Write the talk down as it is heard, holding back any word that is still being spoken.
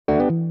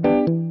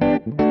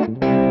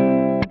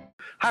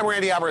Hi, I'm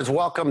Randy Alvarez.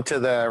 Welcome to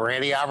the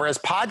Randy Alvarez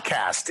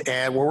podcast,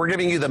 and where we're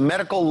giving you the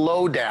medical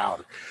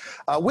lowdown.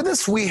 With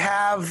us, we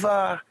have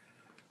a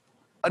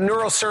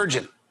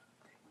neurosurgeon,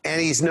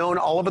 and he's known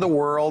all over the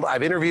world.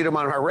 I've interviewed him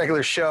on our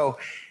regular show,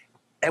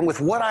 and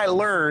with what I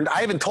learned,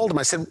 I even told him,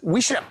 I said,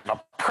 we should have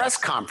a press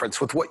conference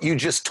with what you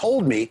just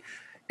told me.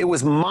 It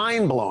was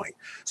mind-blowing.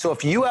 So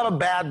if you have a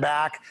bad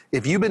back,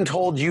 if you've been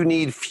told you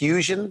need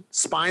fusion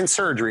spine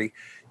surgery,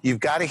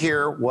 you've got to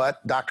hear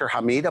what Dr.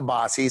 Hamid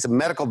Abbasi, he's a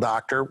medical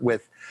doctor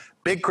with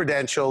big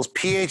credentials,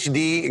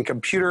 PhD in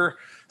computer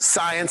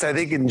science, I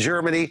think in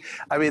Germany.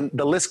 I mean,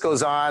 the list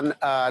goes on.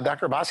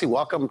 Dr. Abbasi,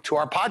 welcome to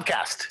our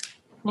podcast.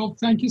 Well,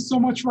 thank you so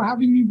much for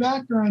having me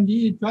back,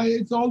 Randy.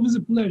 It's always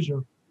a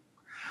pleasure.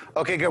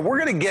 Okay, good. We're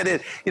going to get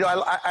it.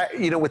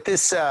 With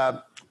this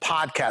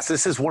podcast,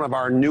 this is one of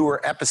our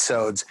newer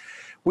episodes.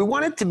 We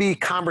want it to be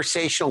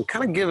conversational,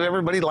 kind of give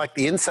everybody like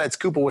the inside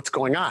scoop of what's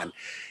going on.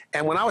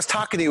 And when I was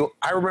talking to you,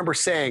 I remember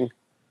saying,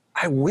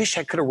 I wish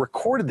I could have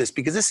recorded this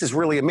because this is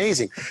really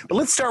amazing. But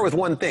let's start with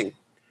one thing.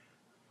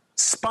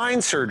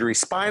 Spine surgery,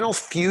 spinal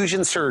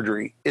fusion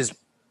surgery is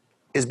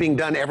being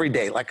done every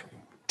day. Like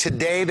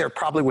today, there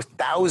probably was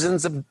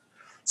thousands of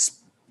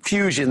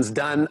fusions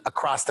done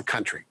across the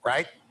country,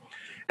 right?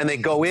 And they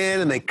go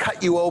in and they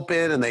cut you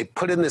open and they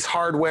put in this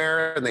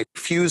hardware and they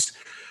fuse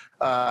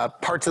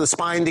parts of the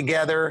spine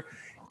together.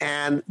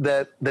 And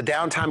the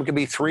downtime could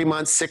be 3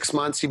 months, 6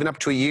 months, even up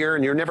to a year,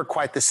 and you're never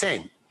quite the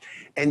same.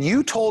 And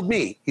you told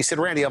me, you said,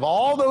 Randy, of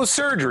all those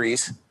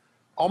surgeries,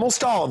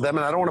 almost all of them,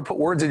 and I don't want to put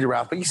words in your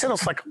mouth, but you said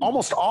it's like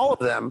almost all of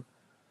them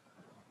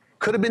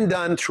could have been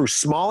done through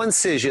small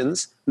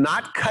incisions,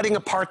 not cutting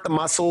apart the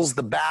muscles,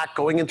 the back,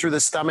 going in through the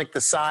stomach,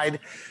 the side,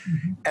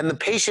 and the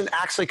patient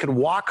actually could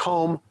walk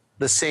home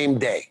the same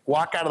day,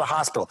 walk out of the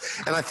hospital.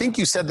 And I think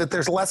you said that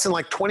there's less than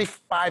like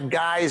 25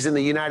 guys in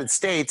the United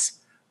States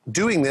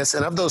doing this,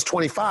 and of those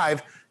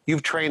 25,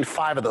 you've trained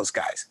 5 of those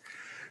guys.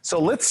 So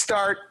let's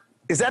start.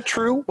 Is that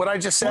true, what I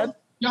just said?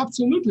 Well,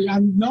 absolutely.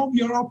 And now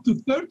we are up to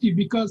 30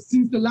 because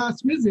since the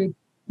last visit,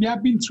 we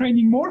have been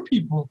training more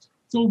people.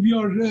 So we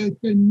are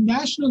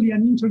nationally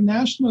and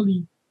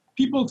internationally,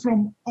 people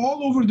from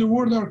all over the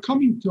world are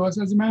coming to us.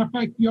 As a matter of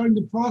fact, we are in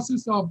the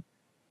process of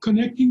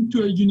connecting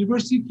to a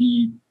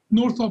university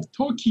north of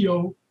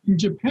Tokyo in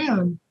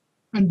Japan.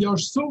 And they are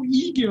so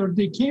eager.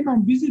 They came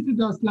and visited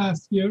us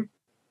last year.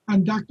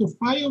 And Dr.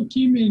 Fayo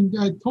Kim in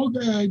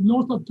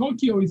north of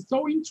Tokyo is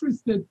so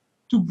interested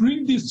to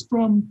bring this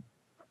from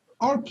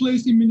our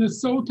place in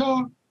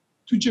Minnesota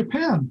to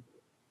Japan.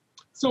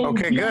 So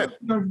okay,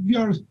 we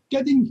are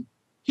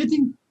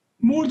hitting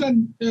more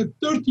than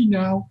 30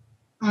 now.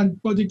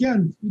 But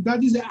again,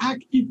 that is an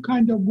active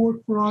kind of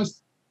work for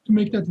us to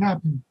make that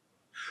happen.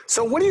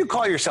 So what do you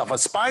call yourself, a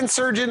spine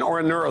surgeon or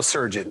a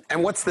neurosurgeon?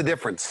 And what's the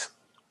difference?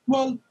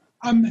 Well,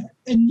 a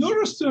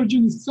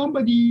neurosurgeon is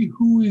somebody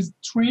who is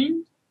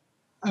trained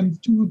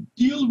to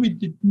deal with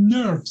the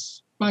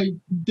nerves. By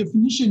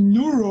definition,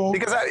 neuro.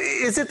 Because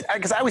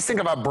I always think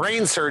of a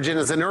brain surgeon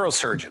as a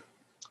neurosurgeon.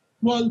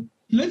 Well,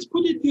 let's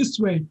put it this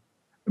way.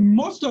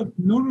 Most of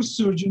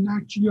neurosurgeons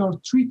actually are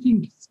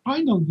treating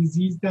spinal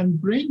disease than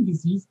brain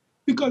disease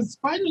because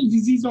spinal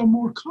disease are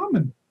more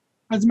common.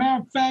 As a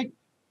matter of fact,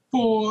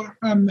 for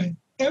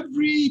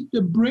every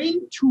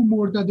brain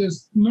tumor that a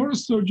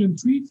neurosurgeon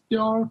treats,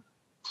 there are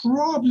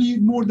probably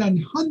more than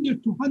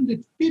 100 to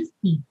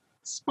 150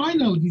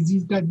 spinal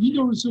disease that we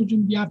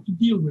neurosurgeon we have to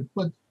deal with.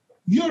 But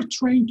we are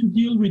trained to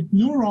deal with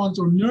neurons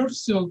or nerve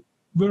cells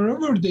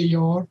wherever they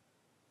are.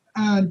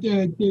 And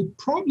the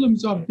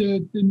problems of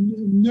the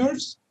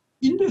nerves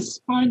in the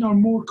spine are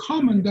more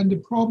common than the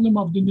problem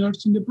of the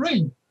nerves in the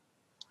brain.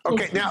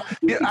 Okay, so, now,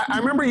 I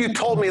remember you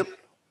told me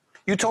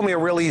a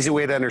real easy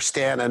way to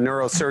understand a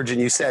neurosurgeon.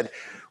 You said,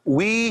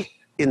 we,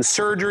 in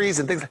surgeries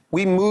and things,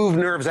 we move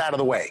nerves out of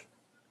the way.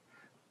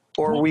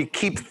 Or we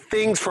keep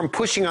things from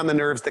pushing on the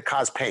nerves that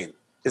cause pain.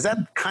 Is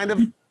that kind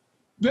of?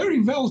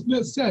 Very well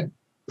said.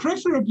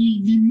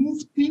 Preferably, we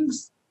move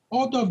things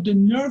out of the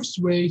nerves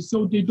way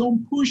so they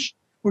don't push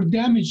or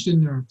damage the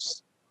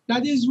nerves.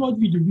 That is what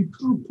we do. We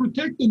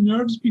protect the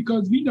nerves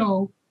because we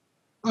know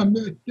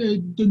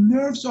the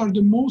nerves are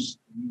the most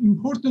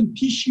important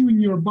tissue in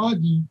your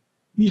body.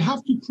 We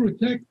have to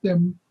protect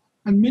them.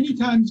 And many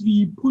times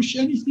we push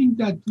anything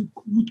that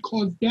would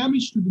cause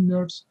damage to the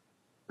nerves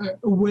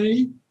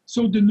away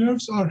so the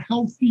nerves are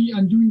healthy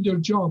and doing their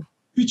job,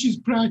 which is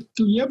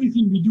practically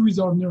everything we do is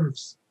our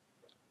nerves.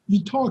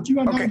 We talk, you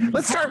and okay, I.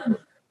 Let's start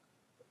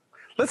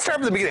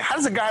from the beginning. How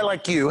does a guy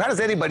like you, how does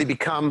anybody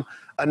become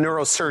a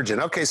neurosurgeon?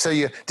 Okay, so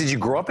did you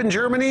grow up in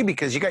Germany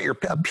because you got your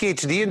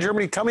PhD in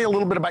Germany? Tell me a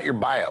little bit about your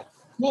bio.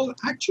 Well,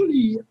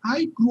 actually,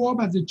 I grew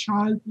up as a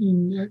child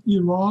in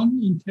Iran,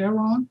 in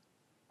Tehran.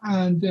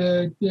 And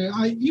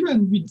I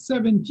even with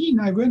 17,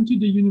 I went to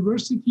the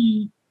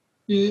university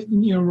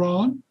in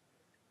Iran.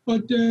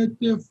 But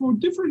for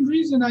different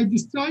reasons, I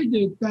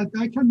decided that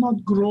I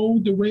cannot grow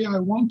the way I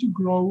want to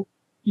grow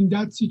in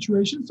that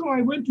situation. So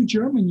I went to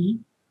Germany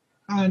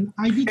and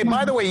I did. Hey,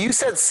 by the way, you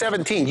said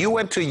 17. You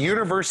went to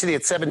university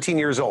at 17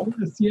 years old.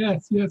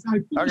 Yes.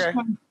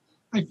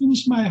 I I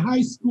finished my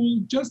high school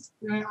just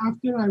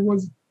after I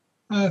was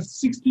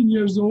 16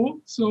 years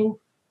old. So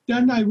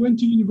then I went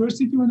to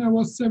university when I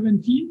was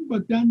 17,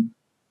 but then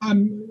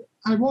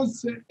I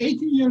was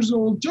 18 years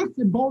old, just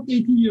about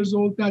 18 years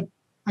old, that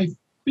I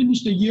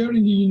finished a year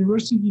in the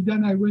university.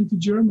 Then I went to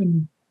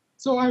Germany.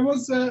 So I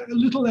was a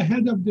little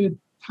ahead of the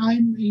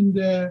time in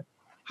the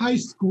high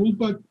school,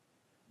 but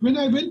when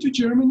I went to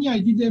Germany, I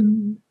did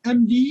an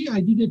MD,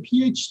 I did a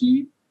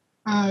PhD,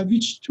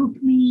 which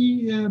took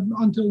me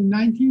until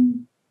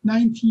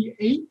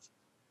 1998.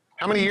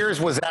 How many years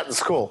was that in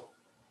school?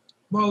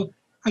 Well,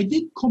 I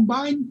did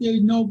combine,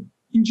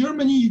 in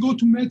Germany, you go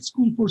to med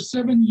school for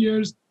 7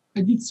 years.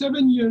 I did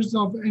 7 years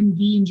of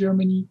MD in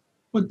Germany.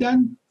 But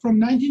then from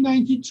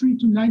 1993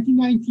 to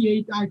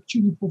 1998,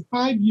 actually for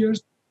 5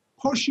 years,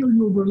 partially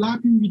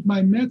overlapping with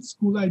my med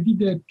school, I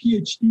did a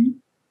PhD,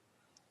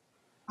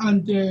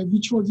 and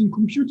which was in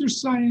computer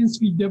science.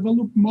 We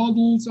developed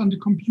models on the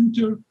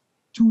computer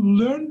to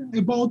learn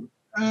about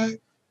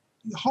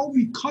how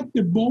we cut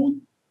the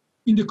bone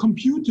in the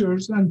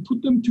computers and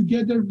put them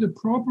together the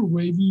proper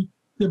way. We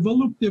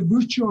developed the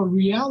virtual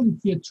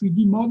reality, a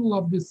 3D model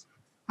of this,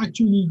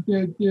 actually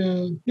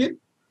the hip.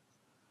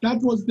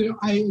 That was the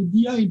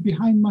idea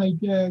behind my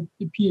the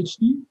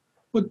PhD.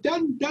 But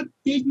then that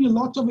gave me a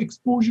lot of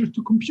exposure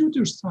to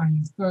computer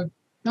science.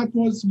 That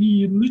was,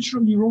 we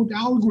literally wrote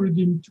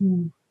algorithm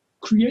to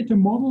create a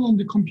model on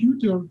the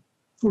computer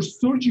for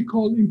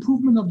surgical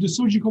improvement of the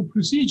surgical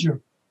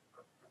procedure.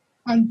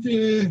 And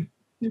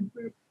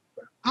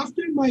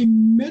after my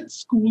med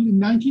school in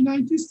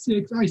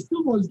 1996, I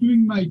still was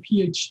doing my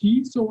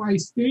PhD. So I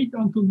stayed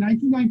until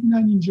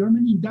 1999 in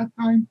Germany. At that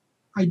time,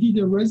 I did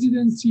a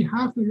residency,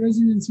 half a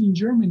residency in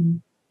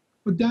Germany.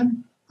 But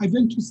then I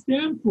went to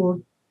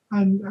Stanford,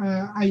 and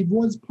I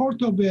was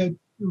part of a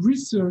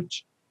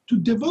research to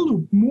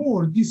develop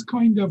more this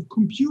kind of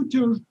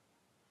computer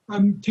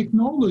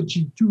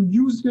technology, to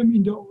use them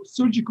in the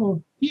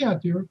surgical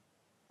theater,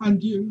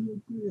 and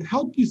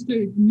help this,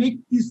 make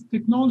this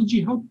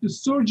technology help the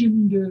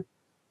surgeon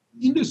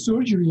in the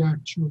surgery,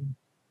 actually.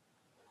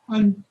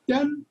 And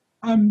then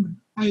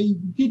I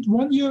did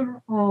 1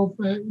 year of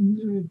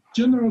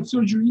general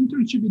surgery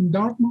internship in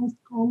Dartmouth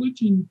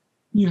College in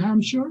New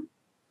Hampshire,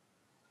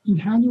 in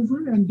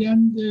Hanover, and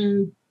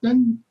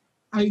then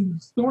I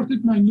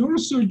started my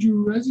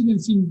neurosurgery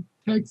residency in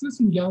Texas,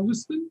 in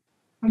Galveston,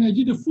 and I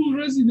did a full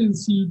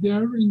residency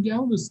there in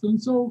Galveston.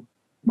 So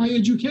my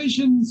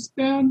education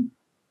spanned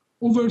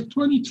over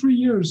 23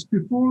 years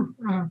before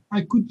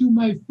I could do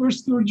my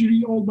first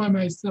surgery all by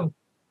myself.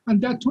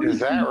 And that 23 Is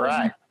that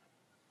right?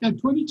 That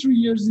 23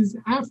 years is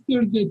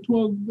after the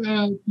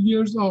 12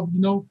 years of,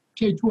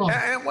 K-12.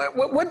 And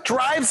what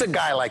drives a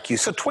guy like you?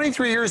 So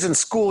 23 years in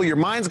school, your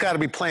mind's got to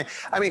be playing.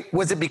 I mean,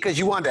 was it because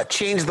you wanted to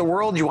change the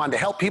world? You wanted to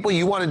help people?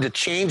 You wanted to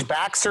change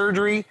back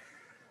surgery?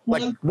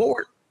 Like, Well, what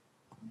were...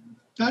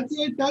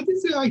 That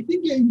is, I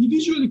think,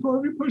 individually for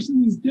every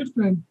person is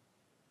different.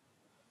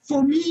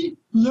 For me,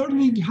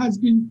 learning has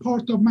been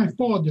part of my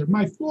father.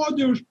 My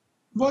father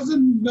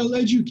wasn't well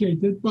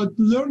educated, but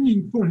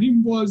learning for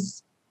him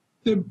was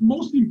the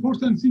most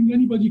important thing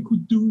anybody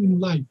could do in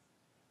life.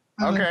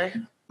 Okay.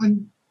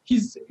 And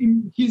his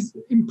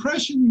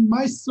impression in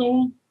my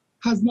soul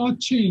has not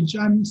changed.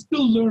 I'm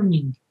still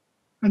learning.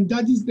 And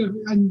that is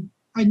and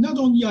I not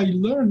only I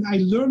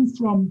learn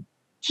from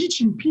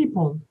teaching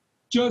people.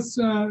 Just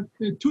 2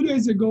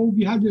 days ago,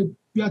 we had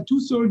two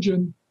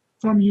surgeons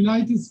from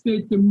United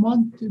States.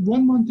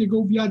 1 month ago,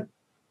 we had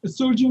a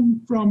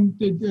surgeon from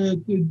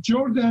the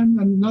Jordan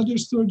and another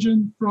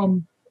surgeon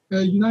from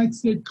United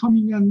States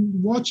coming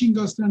and watching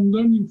us and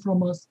learning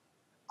from us.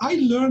 I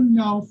learn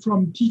now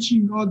from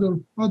teaching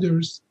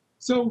others.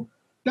 So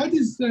that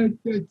is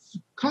it's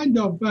kind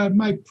of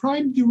my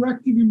prime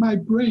directive in my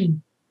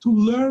brain, to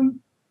learn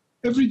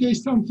every day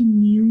something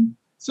new.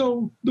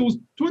 So those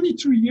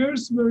 23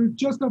 years were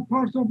just a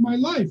part of my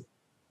life.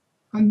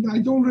 And I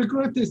don't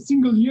regret a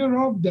single year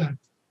of that.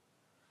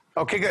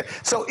 Okay, good.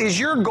 So is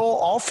your goal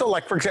also,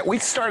 like, for example, we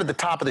started at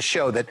the top of the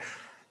show that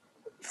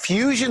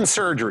fusion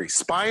surgery,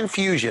 spine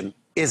fusion,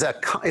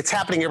 it's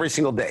happening every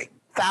single day,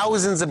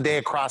 thousands a day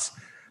across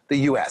the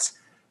U.S.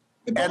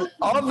 And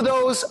of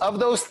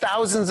those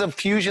thousands of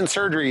fusion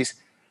surgeries,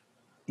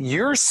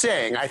 you're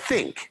saying, I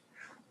think,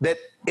 that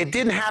it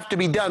didn't have to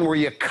be done where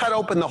you cut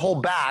open the whole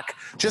back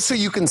just so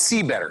you can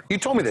see better. You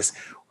told me this.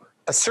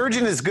 A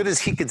surgeon as good as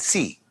he could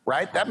see,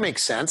 right? That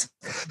makes sense.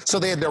 So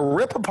they had to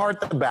rip apart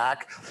the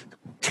back,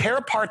 tear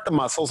apart the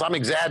muscles. I'm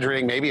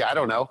exaggerating, maybe, I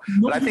don't know.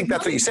 But I think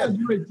that's what you said.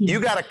 You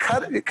got to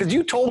cut, because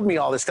you told me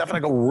all this stuff, and I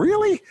go,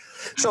 really?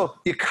 So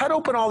you cut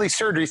open all these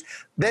surgeries,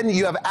 then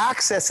you have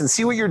access and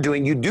see what you're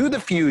doing. You do the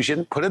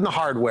fusion, put in the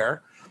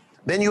hardware,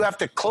 then you have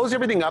to close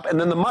everything up, and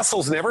then the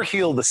muscles never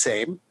heal the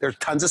same. There's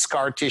tons of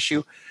scar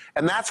tissue,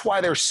 and that's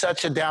why there's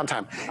such a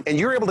downtime. And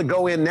you're able to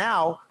go in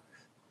now,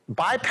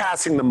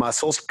 bypassing the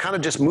muscles, kind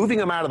of just moving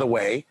them out of the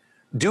way,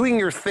 doing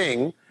your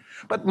thing.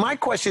 But my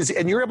question is,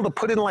 and you're able to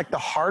put in like the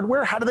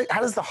hardware? How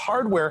does the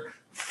hardware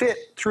fit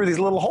through these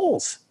little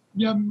holes?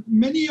 Yeah,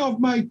 many of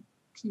my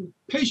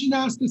patient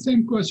asked the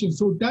same question.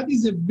 So that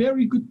is a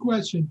very good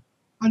question.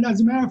 And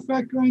as a matter of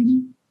fact,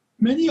 Randy,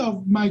 many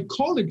of my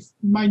colleagues,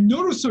 my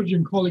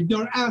neurosurgeon colleagues,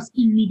 they're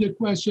asking me the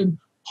question,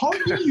 how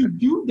do you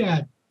do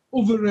that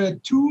over a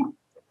tube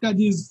that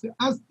is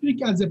as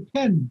thick as a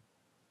pen?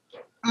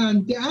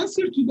 And the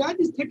answer to that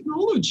is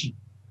technology.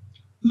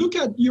 Look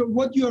at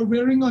what you are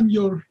wearing on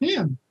your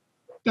hand,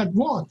 that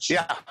watch.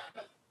 Yeah.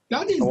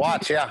 That is a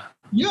watch, yeah.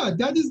 Yeah,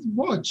 that is the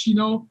watch, you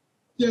know.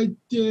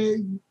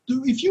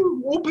 If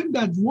you open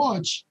that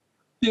watch,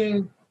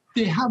 they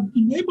have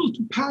been able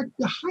to pack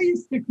the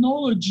highest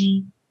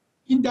technology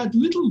in that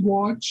little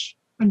watch,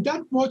 and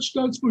that watch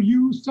does for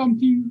you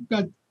something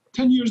that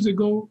 10 years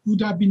ago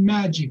would have been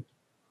magic.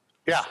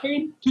 Yeah.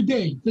 Same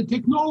today, the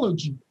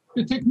technology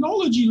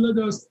let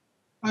us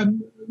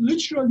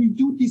literally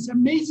do this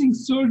amazing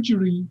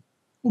surgery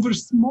over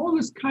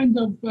smallest kind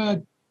of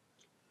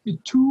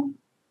tube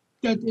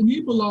that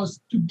enable us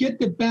to get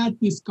the bad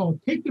disc out,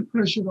 take the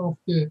pressure off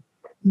the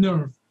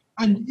nerve,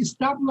 and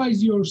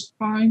stabilize your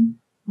spine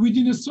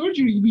within a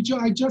surgery.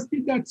 I just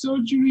did that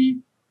surgery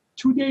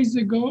 2 days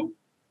ago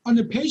on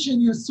a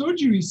patient in a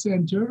surgery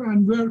center,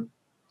 and where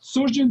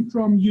surgeon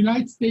from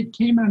United States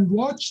came and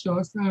watched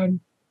us, and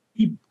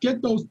we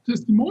get those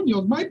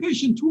testimonials. My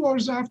patient, 2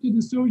 hours after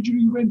the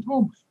surgery, went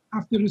home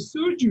after a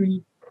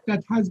surgery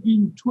that has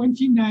been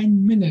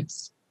 29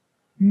 minutes.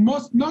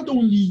 Not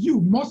only you,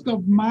 most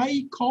of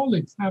my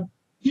colleagues have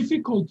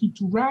difficulty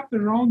to wrap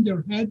around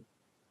their head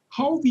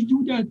how we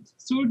do that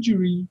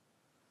surgery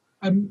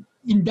in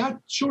that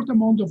short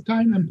amount of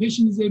time, and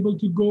patient is able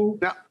to go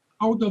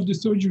out of the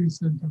surgery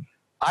center.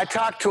 I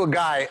talked to a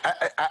guy,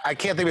 I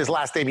can't think of his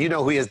last name. You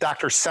know who he is,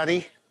 Dr.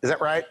 Sunny? Is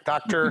that right,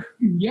 Doctor?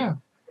 Yeah.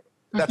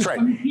 That's right.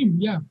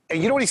 Yeah.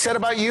 And you know what he said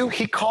about you?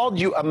 He called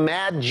you a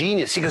mad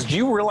genius. He goes, do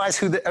you realize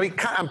who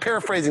I'm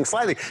paraphrasing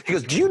slightly. He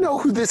goes, do you know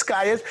who this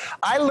guy is?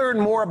 I learned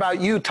more about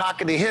you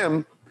talking to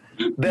him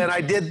than I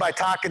did by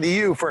talking to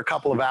you for a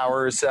couple of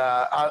hours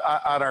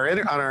on our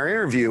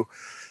interview.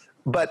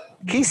 But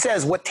he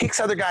says what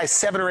takes other guys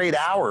 7 or 8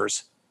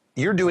 hours,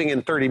 you're doing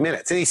in 30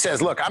 minutes. And he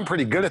says, look, I'm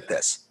pretty good at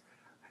this.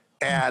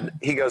 And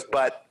he goes,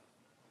 but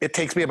it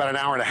takes me about an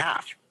hour and a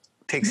half.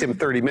 It takes him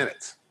 30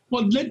 minutes.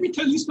 Well, let me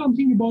tell you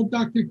something about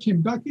Dr.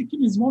 Kim. Dr.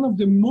 Kim is one of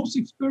the most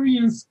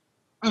experienced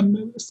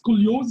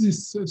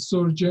scoliosis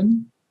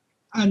surgeon,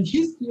 and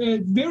he's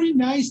very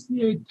nice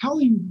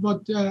telling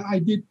what I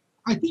did.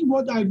 I think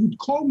what I would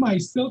call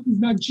myself is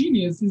not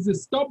genius, is a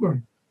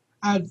stubborn.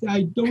 As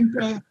I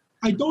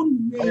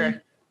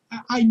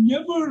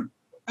never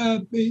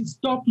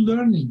stop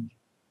learning,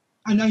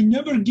 and I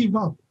never give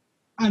up.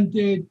 And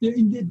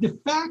the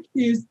fact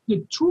is,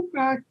 the true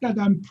fact that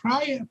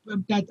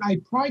I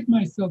pride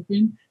myself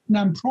in, and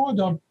I'm proud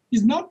of,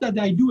 is not that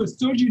I do a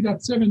surgery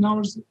that's 7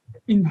 hours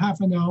in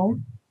half an hour,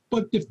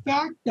 but the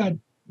fact that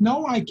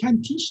now I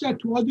can teach that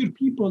to other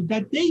people,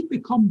 that they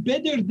become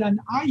better than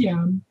I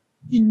am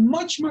in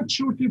much, much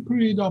shorter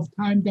period of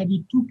time than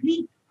it took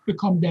me to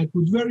become that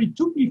good. Where it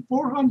took me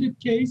 400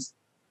 cases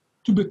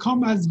to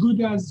become as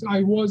good as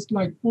I was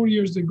like 4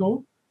 years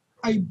ago,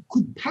 I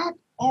could pack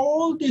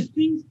all the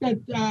things that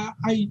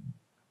I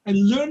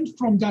learned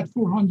from that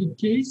 400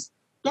 case.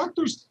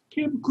 Dr.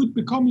 Kim could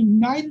become in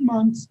 9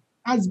 months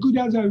as good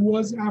as I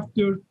was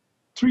after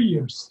 3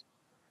 years.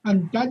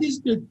 And that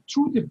is the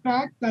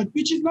fact that,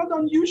 which is not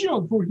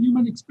unusual for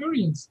human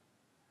experience.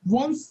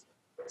 Once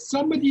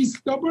somebody is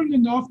stubborn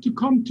enough to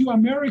come to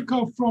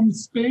America from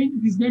Spain,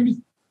 his name is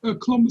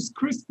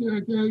Christus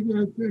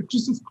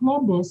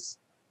Columbus,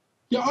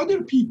 the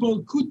other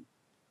people could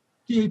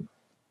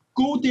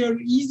go there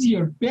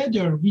easier,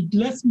 better, with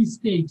less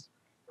mistakes,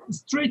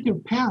 straighter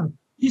path.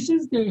 This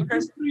is the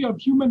history of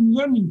human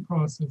learning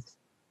process.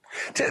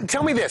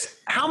 Tell me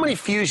this, how many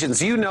fusions,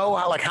 do you know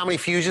how many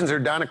fusions are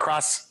done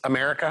across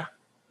America?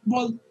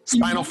 Well,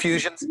 spinal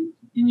fusions?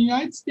 In the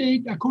United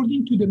States,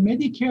 according to the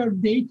Medicare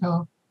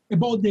data,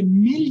 about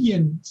 1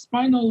 million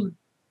spinal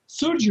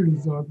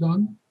surgeries are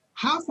done.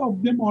 Half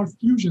of them are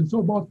fusions. So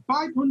about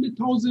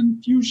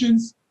 500,000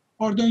 fusions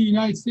are done in the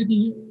United States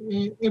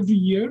every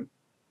year.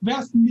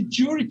 Vast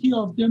majority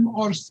of them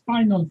are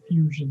spinal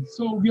fusions.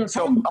 So we are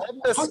talking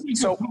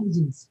hundreds of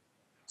thousands.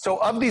 So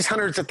of these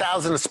hundreds of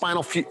thousands of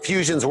spinal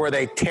fusions where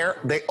they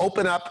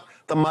open up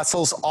the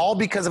muscles all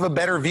because of a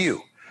better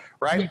view,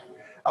 right? Yeah.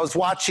 I was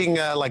watching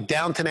like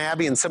Downton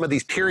Abbey and some of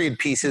these period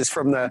pieces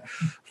from the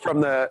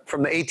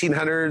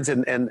 1800s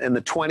and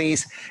the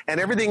 20s,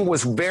 and everything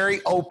was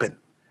very open.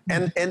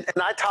 And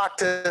I talked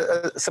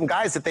to some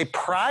guys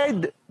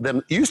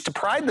that used to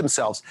pride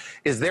themselves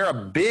is they're a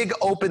big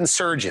open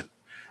surgeon.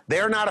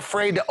 They're not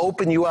afraid to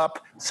open you up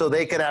so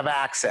they can have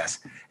access.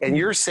 And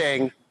you're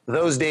saying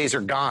those days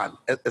are gone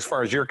as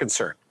far as you're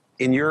concerned.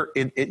 You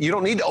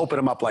don't need to open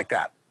them up like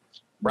that,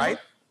 right?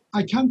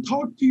 Well, I can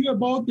talk to you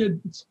about the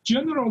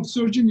general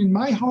surgeon in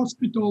my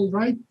hospital,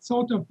 right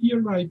south of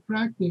here where I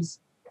practice,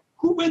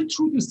 who went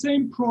through the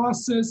same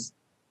process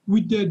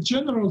with the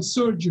general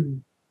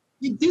surgery.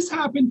 This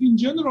happened in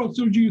general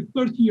surgery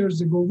 30 years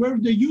ago, where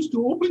they used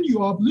to open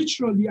you up.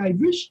 Literally, I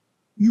wish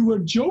you were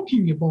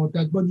joking about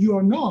that, but you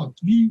are not.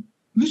 We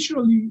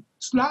literally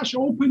slash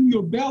open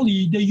your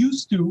belly, they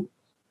used to.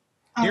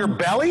 Your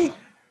belly?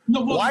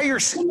 No, well, why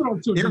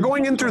you're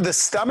going in through the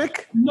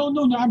stomach? No,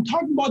 I'm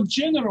talking about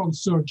general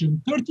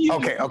surgeon. 30 years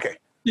ago,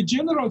 the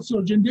general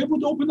surgeon, they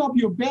would open up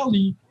your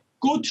belly,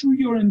 go through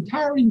your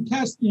entire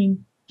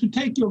intestine to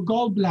take your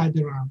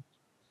gallbladder out.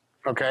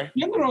 Okay.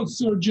 General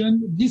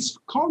surgeon, this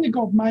colleague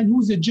of mine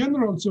who's a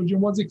general surgeon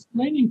was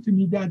explaining to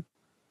me that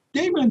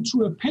they went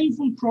through a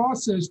painful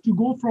process to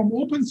go from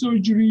open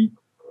surgery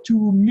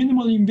to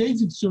minimal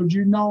invasive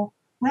surgery. Now,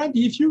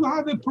 Randy, if you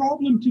have a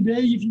problem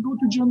today, if you go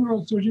to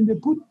general surgeon, they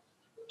put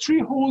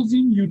 3 holes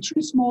in you,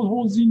 3 small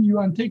holes in you,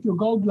 and take your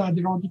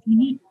gallbladder out. If you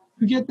need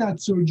to get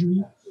that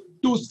surgery,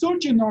 those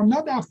surgeons are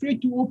not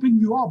afraid to open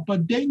you up,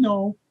 but they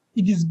know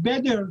it is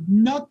better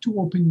not to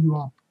open you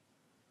up.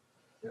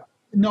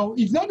 No,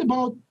 it's not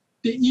about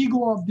the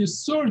ego of the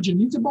surgeon.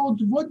 It's about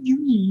what you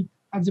need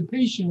as a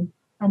patient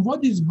and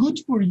what is good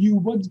for you,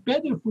 what's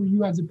better for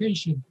you as a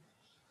patient.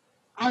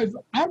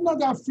 I'm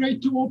not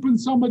afraid to open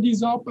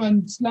somebody's up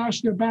and slash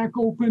their back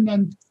open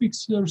and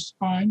fix their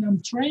spine. I'm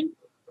trained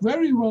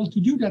very well to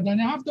do that, and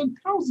I have done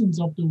thousands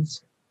of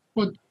those.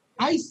 But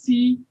I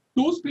see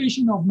those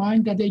patients of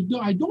mine that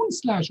I don't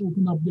slash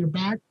open up their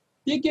back,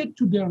 they get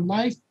to their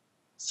life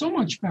so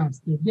much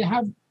faster. They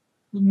have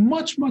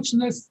much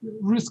less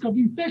risk of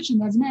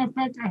infection. As a matter of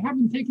fact, I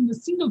haven't taken a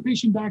single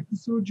patient back to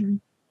surgery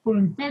for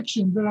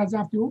infection, whereas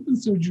after open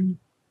surgery,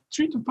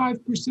 3 to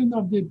 5%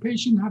 of the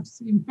patient have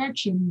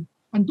infection,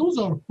 and those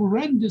are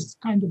horrendous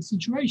kind of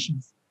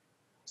situations.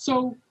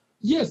 So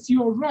yes,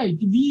 you're right.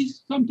 We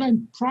sometimes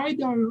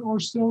pride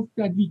ourselves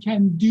that we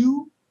can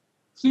do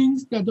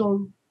things that are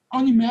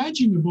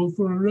unimaginable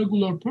for a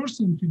regular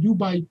person to do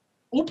by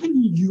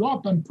opening you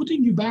up and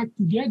putting you back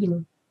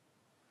together.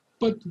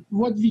 But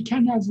what we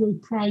can as well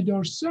pride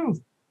ourselves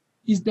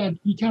is that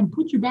we can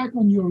put you back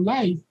on your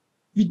life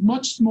with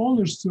much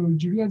smaller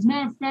surgery. As a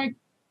matter of fact,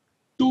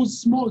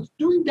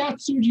 doing that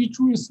surgery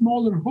through a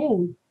smaller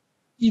hole,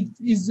 it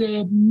is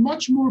a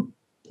much more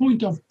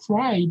point of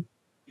pride,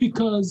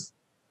 because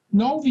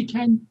now we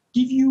can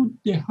give you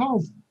the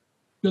health,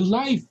 the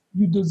life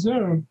you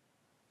deserve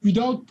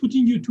without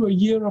putting you to a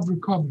year of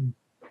recovery.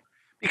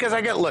 Because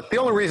look, the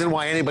only reason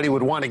why anybody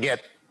would want to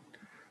get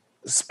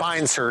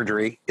spine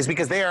surgery is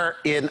because they are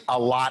in a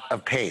lot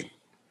of pain,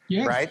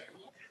 yes. Right?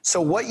 So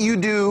what you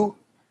do,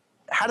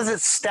 how does it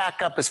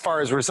stack up as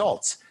far as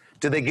results?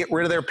 Do they get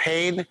rid of their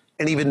pain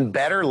and even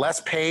better, less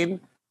pain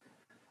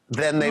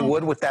than they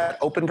would with that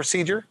open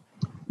procedure?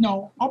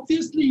 No,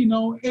 obviously,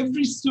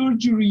 every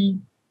surgery,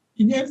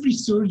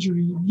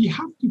 we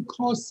have to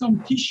cause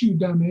some tissue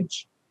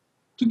damage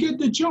to get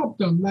the job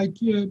done. Like,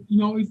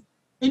 if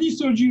any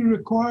surgery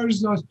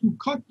requires us to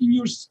cut in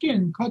your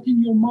skin, cut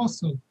in your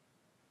muscle,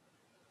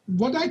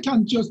 what I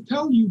can just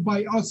tell you,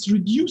 by us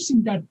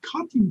reducing that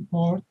cutting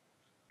part,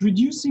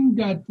 reducing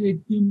that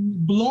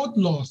blood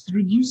loss,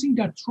 reducing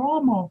that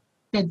trauma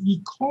that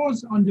we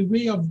cause on the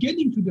way of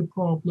getting to the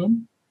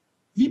problem,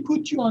 we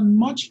put you on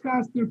much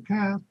faster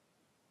path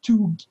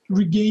to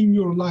regain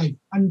your life.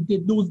 And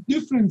those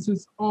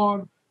differences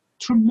are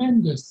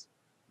tremendous.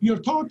 You're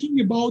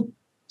talking about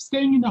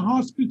staying in the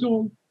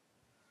hospital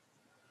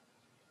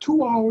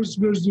 2 hours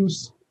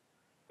versus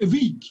a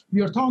week.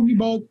 We are talking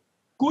about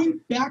going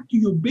back to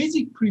your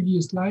basic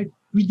previous life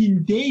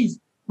within days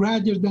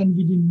rather than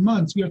within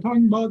months. We are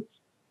talking about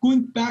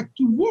going back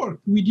to work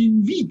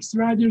within weeks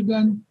rather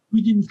than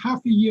within half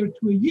a year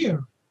to a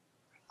year.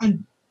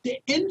 And the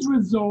end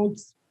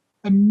results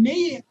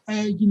may,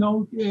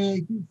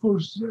 for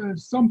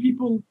some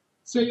people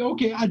say,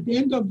 okay, at the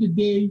end of the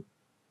day,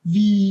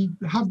 we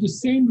have the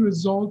same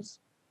results.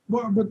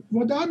 But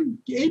what I'm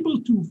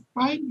able to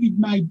find with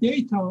my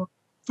data,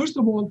 first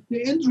of all,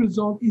 the end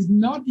result is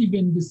not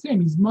even the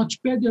same. It's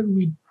much better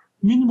with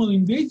minimal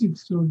invasive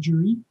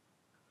surgery.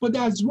 But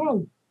as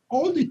well,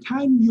 all the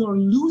time you are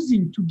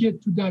losing to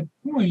get to that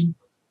point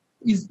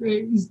is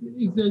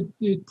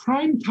the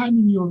prime time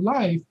in your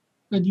life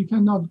that you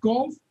cannot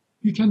golf,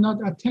 you cannot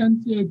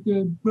attend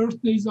the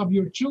birthdays of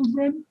your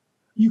children,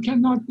 you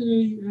cannot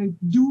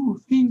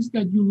do things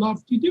that you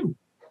love to do.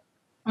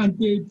 And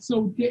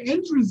so the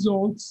end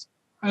results,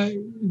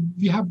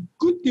 we have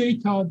good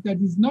data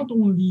that is not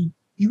only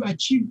you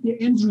achieve the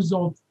end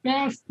result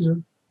faster,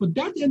 but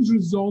that end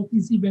result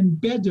is even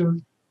better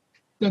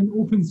than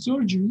open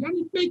surgery. And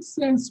it makes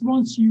sense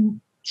once you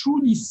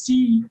truly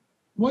see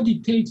what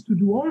it takes to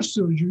do our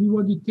surgery,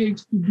 what it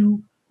takes to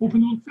do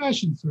open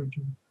old-fashioned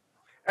surgery.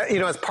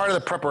 As part of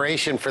the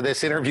preparation for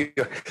this interview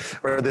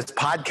or this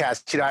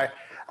podcast,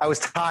 I was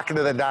talking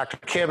to the Dr.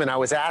 Kim and I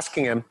was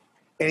asking him,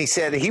 and he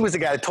said, he was the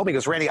guy that told me, he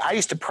goes, Randy, I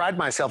used to pride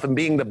myself in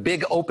being the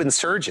big open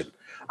surgeon.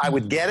 I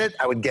would get it.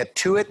 I would get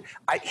to it.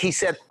 He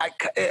said,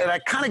 and I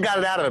kind of got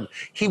it out of him.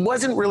 He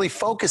wasn't really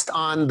focused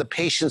on the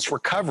patient's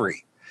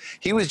recovery.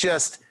 He was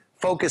just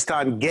focused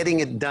on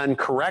getting it done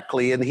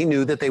correctly, and he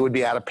knew that they would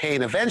be out of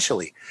pain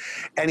eventually.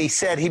 And he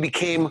said he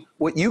became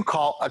what you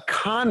call a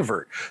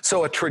convert.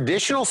 So a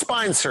traditional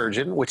spine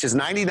surgeon, which is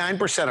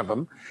 99% of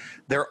them,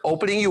 they're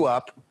opening you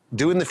up,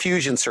 doing the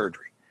fusion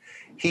surgery.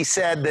 He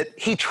said that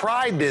he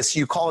tried this,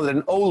 you call it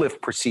an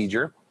OLLIF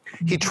procedure.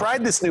 He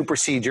tried this new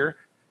procedure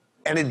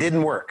and it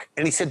didn't work.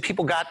 And he said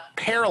people got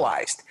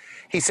paralyzed.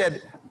 He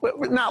said,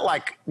 not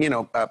like, you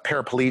know,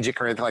 paraplegic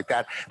or anything like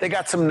that. They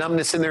got some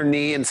numbness in their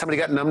knee and somebody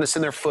got numbness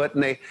in their foot.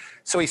 And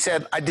so he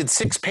said, I did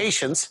 6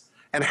 patients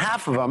and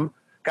half of them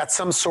got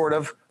some sort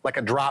of like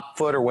a drop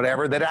foot or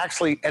whatever that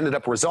actually ended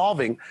up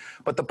resolving.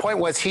 But the point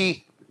was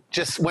he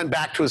just went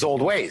back to his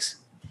old ways.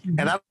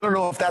 And I don't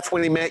know if that's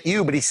when he met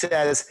you, but he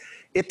says,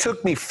 it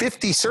took me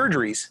 50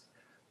 surgeries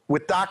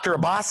with Dr.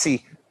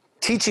 Abbasi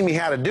teaching me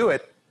how to do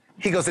it.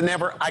 He goes,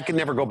 I can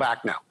never go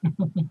back now.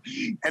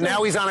 And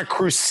now he's on a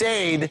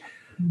crusade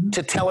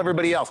to tell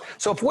everybody else.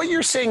 So if what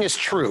you're saying is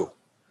true,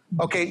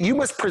 okay, you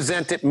must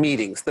present at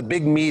meetings, the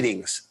big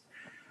meetings.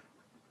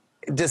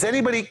 Does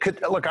anybody,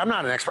 look, I'm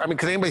not an expert. I mean,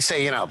 could anybody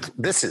say, you know,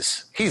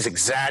 he's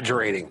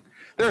exaggerating.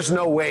 There's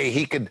no way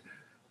he could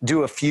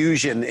do a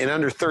fusion in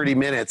under 30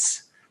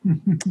 minutes.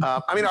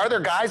 I mean, are there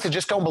guys that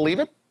just don't believe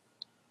it?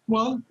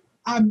 Well,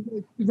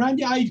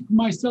 Randy, I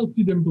myself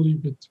didn't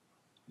believe it.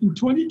 In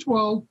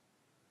 2012,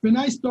 when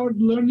I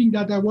started learning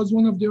that I was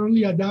one of the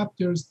early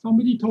adapters,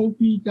 somebody told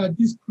me that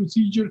this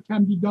procedure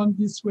can be done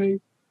this way.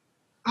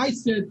 I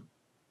said,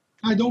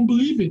 I don't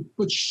believe it,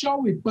 but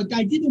show it. But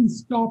I didn't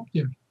stop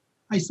there.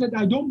 I said,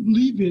 I don't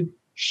believe it,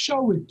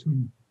 show it to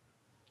me.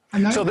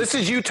 And so this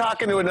is you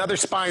talking to another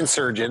spine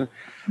surgeon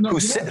who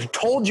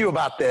told you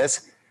about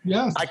this.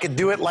 Yes. I could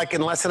do it like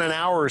in less than an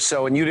hour or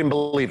so, and you didn't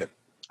believe it.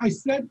 I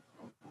said,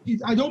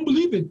 I don't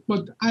believe it,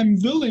 but I'm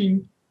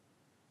willing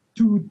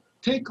to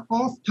take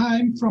off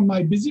time from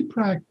my busy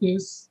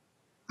practice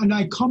and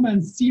I come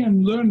and see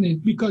and learn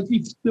it, because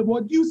if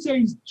what you say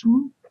is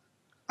true,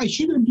 I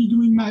shouldn't be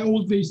doing my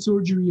old way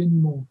surgery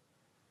anymore.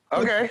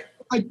 Okay.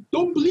 But I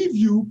don't believe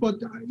you, but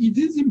it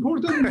is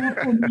important enough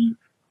for me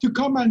to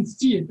come and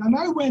see it. And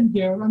I went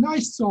there and I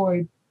saw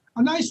it,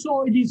 and I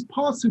saw it is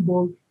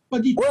possible.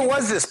 But where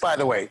was this, by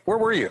the way? Where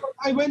were you?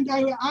 I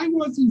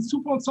was in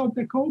Sioux Falls, South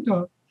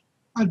Dakota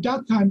at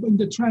that time, in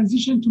the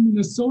transition to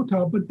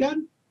Minnesota. But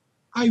then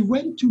I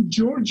went to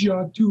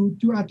Georgia, to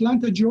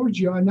Atlanta,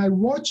 Georgia, and I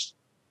watched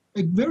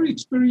a very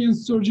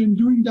experienced surgeon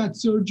doing that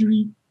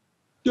surgery.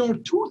 There are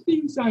 2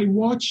 things I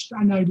watched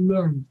and I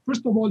learned.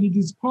 First of all, it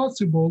is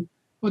possible,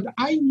 but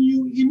I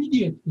knew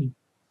immediately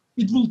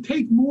it will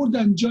take more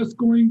than just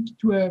going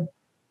to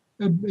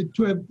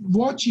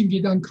watching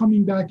it and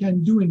coming back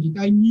and doing it.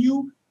 I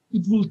knew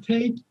it will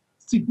take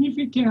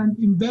significant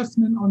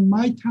investment on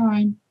my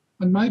time,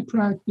 on my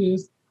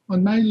practice,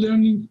 on my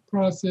learning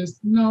process.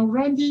 Now,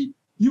 Randy,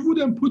 you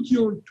wouldn't put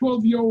your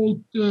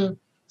 12-year-old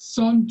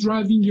son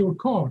driving your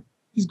car.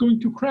 He's going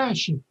to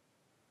crash it.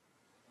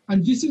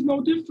 And this is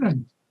no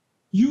different.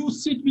 You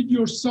sit with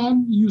your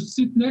son, you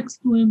sit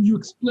next to him, you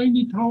explain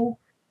it how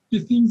the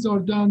things are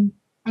done,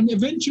 and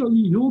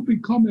eventually he'll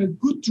become a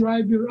good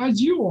driver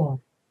as you are.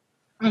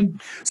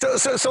 And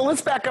so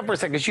let's back up for a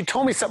second, because you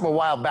told me something a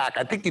while back.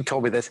 I think you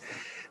told me this,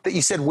 that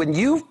you said when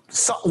you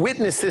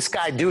witnessed this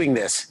guy doing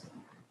this,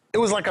 it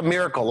was like a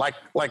miracle. Like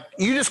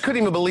you just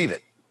couldn't even believe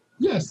it.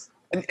 Yes.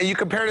 And you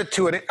compared it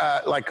to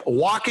like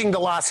walking to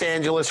Los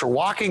Angeles or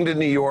walking to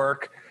New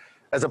York,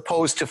 as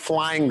opposed to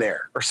flying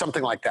there or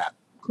something like that.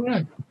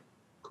 Correct.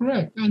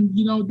 And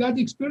you know, that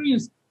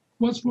experience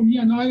was for me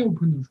an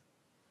eye-opener.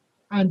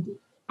 And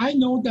I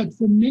know that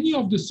for many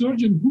of the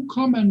surgeons who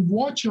come and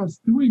watch us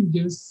doing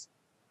this,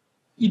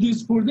 it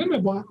is for them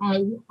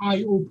an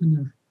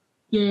eye-opener.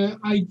 The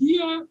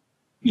idea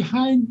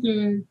behind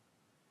the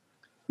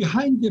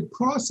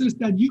process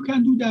that you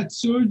can do that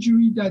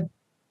surgery that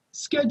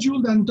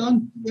scheduled and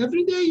done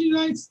every day in the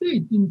United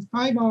States in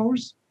 5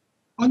 hours,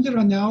 under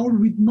an hour,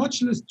 with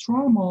much less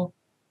trauma,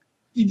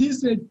 it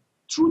is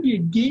truly a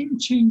game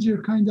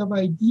changer kind of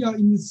idea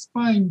in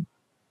spine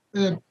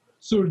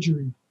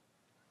surgery.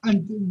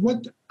 And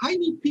what I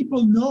need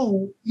people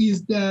know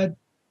is that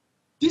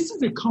this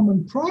is a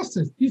common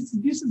process. This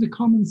is a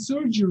common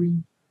surgery.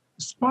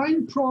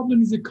 Spine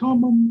problem is a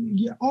common,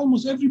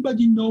 almost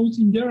everybody knows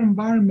in their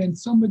environment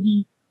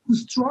somebody who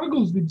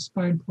struggles with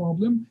spine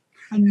problem.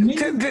 And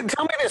tell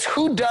me this,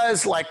 who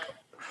does like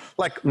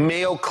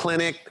Mayo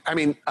Clinic, I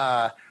mean,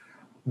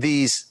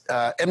 these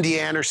MD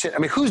Anderson, I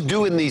mean, who's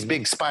doing these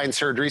big spine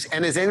surgeries,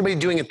 and is anybody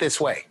doing it this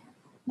way?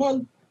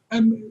 Well,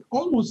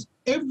 almost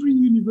every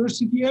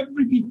university,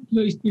 every big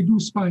place, they do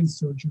spine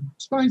surgery.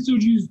 Spine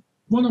surgery is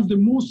one of the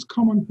most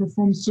common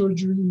performed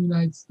surgery in the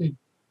United States.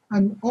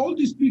 And all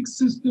these big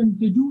systems,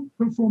 they do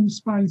perform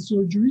spine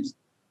surgeries,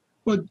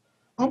 but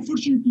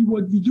unfortunately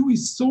what we do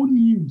is so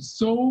new,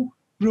 so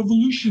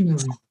revolutionary.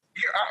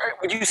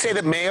 Would you say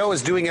that Mayo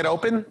is doing it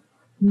open?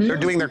 They're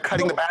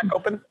cutting the back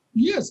open?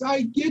 Yes,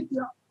 I get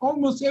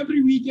almost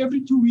every week,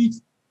 every 2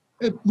 weeks,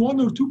 1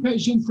 or 2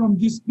 patients from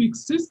this big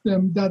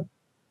system that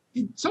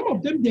some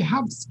of them, they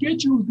have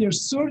scheduled their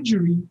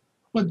surgery,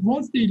 but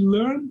once they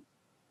learn,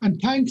 and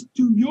thanks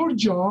to your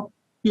job,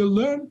 they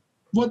learn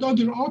what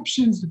other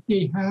options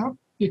they have,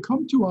 they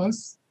come to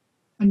us,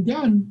 and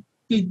then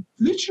they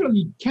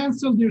literally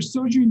cancel their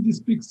surgery in this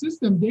big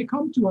system. They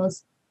come to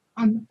us,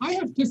 And I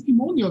have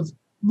testimonials.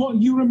 Well,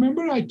 you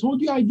remember I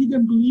told you I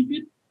didn't believe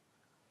it?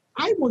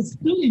 I was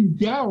still in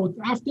doubt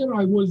after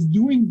I was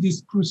doing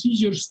this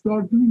procedure,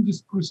 start doing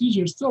this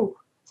procedure. So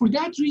for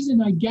that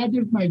reason, I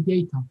gathered my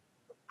data.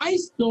 I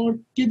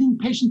started getting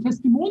patient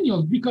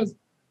testimonials because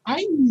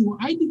I knew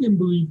I didn't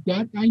believe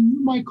that. I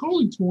knew my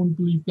colleagues won't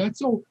believe that.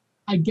 So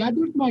I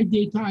gathered my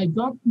data. I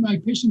got my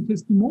patient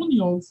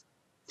testimonials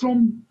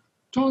from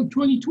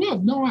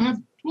 2012. Now I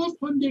have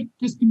 1,200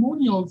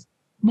 testimonials,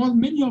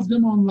 many of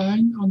them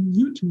online on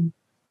YouTube,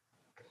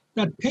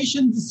 that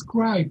patients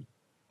described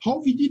how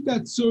we did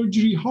that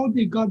surgery, how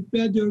they got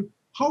better,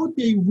 how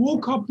they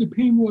woke up, the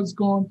pain was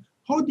gone,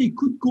 how they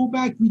could go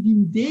back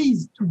within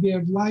days to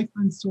their life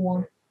and so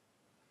on.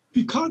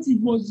 Because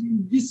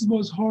this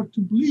was hard to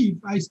believe,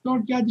 I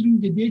started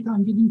gathering the data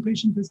and getting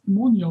patient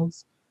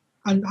testimonials.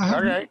 And I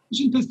have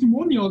patient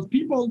testimonials,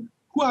 people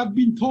who have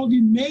been told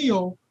in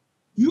Mayo,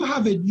 you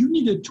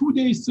need a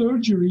 2-day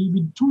surgery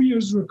with 2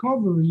 years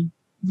recovery.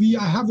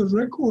 I have a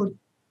record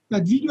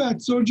that we do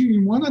that surgery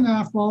in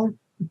 1.5 hours.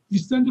 We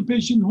send the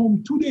patient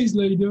home 2 days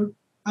later,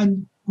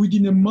 and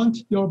within a month,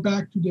 they're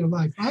back to their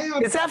life.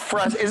 Is that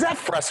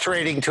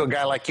frustrating to a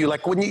guy like you?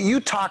 Like when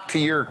you talk to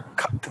your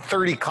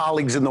 30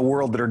 colleagues in the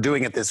world that are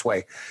doing it this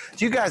way,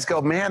 do you guys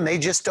go, man, they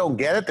just don't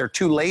get it? They're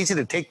too lazy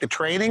to take the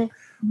training?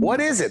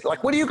 What is it?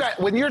 Like, what do you got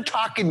when you're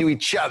talking to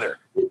each other?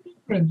 It's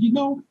different. You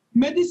know,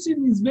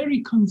 medicine is very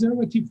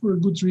conservative for a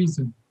good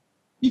reason.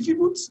 If you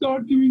would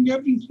start doing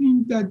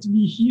everything that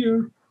we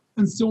hear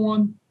and so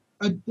on,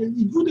 it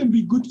wouldn't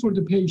be good for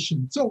the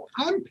patient. So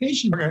I'm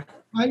patient. Okay.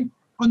 I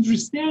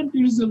understand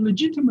there is a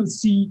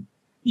legitimacy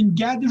in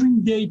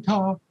gathering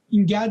data,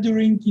 in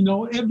gathering,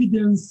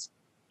 evidence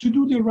to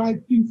do the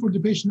right thing for the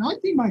patient. I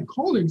think my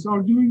colleagues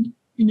are doing,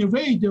 in a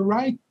way, the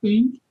right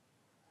thing.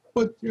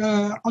 But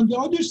on the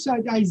other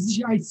side, I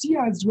see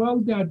as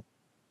well that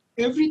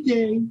every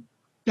day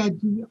that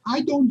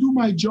I don't do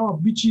my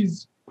job, which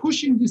is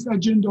pushing this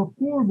agenda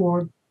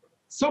forward,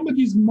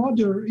 somebody's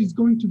mother is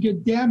going to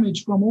get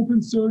damaged from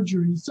open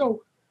surgery.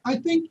 So I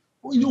think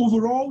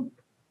overall,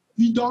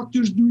 we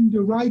doctors doing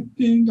the right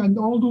thing, and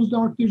all those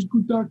doctors,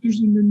 good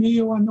doctors in the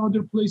Mayo and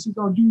other places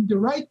are doing the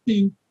right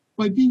thing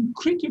by being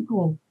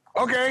critical.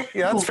 Okay,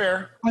 yeah, that's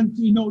fair. And,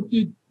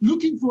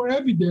 looking for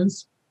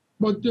evidence,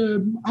 but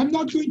I'm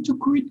not going to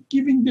quit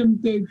giving them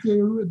the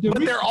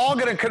But they're all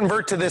going to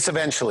convert to this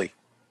eventually,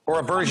 or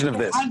a version of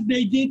this. As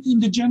they did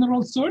in the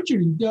general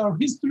surgery. Their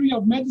history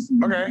of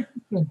medicine is very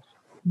different.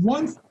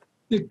 Once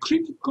the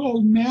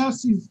critical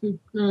mass is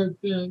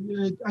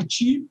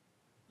achieved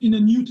in a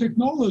new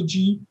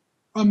technology,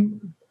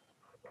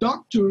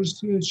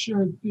 doctors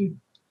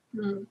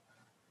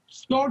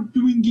start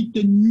doing it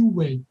the new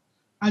way.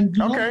 And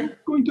who's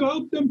going to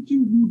help them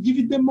to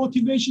give them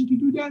motivation to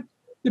do that?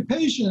 The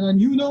patient.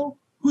 And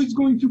who is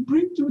going to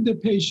bring to the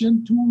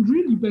patient to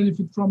really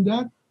benefit from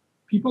that?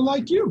 People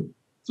like you.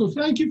 So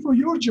thank you for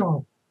your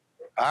job.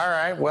 All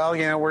right. Well,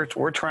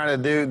 we're trying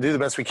to do the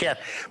best we can.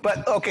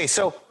 But okay,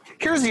 so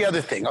here's the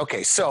other thing.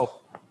 Okay,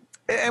 so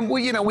and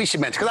we should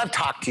mention, because I've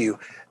talked to you,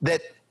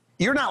 that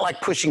you're not like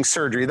pushing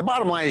surgery. The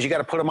bottom line is you got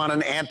to put them on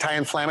an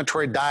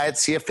anti-inflammatory diet,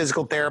 see a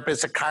physical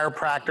therapist, a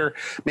chiropractor,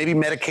 maybe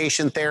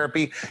medication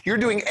therapy. You're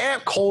doing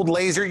cold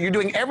laser. You're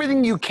doing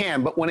everything you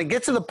can. But when it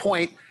gets to the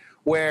point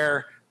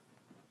where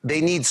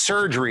they need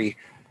surgery,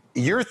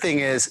 your thing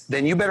is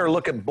then you better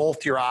look at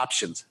both your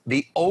options,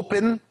 the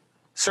open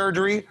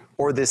surgery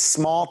or this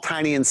small,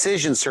 tiny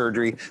incision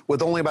surgery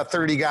with only about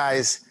 30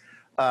 guys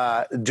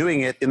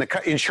doing it.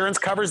 Insurance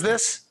covers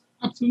this?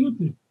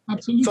 Absolutely.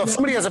 Absolutely. So if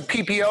somebody has a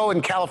PPO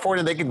in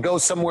California, they could go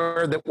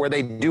somewhere where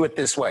they do it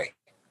this way.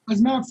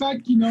 As a matter of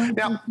fact,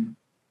 now,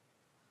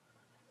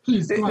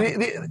 please go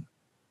ahead.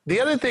 The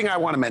other thing I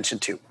want to mention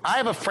too, I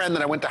have a friend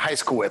that I went to high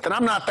school with, and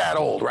I'm not that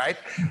old, right?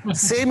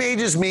 Same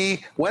age as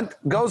me,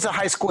 goes to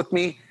high school with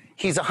me.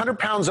 He's 100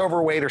 pounds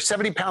overweight or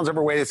 70 pounds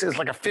overweight. It's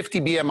like a 50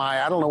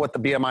 BMI. I don't know what the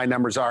BMI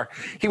numbers are.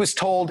 He was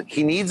told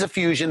he needs a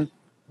fusion,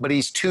 but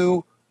he's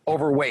too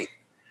overweight.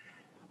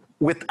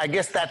 With, I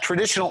guess, that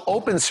traditional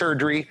open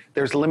surgery,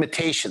 there's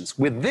limitations.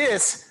 With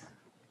this,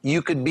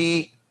 you could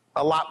be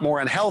a lot more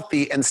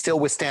unhealthy and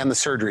still withstand the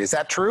surgery. Is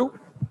that true?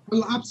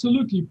 Well,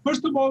 absolutely.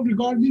 First of all,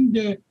 regarding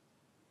the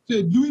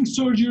doing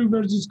surgery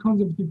versus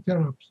conservative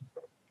therapy,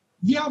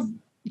 we have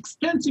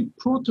extensive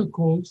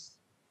protocols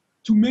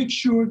to make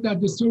sure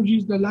that the surgery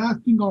is the last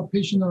thing our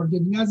patients are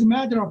getting. As a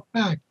matter of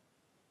fact,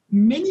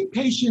 many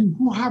patients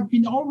who have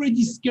been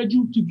already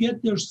scheduled to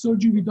get their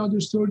surgery with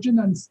other surgeons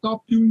and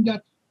stop doing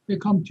that, they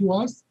come to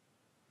us.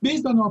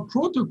 Based on our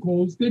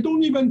protocols, they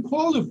don't even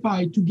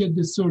qualify to get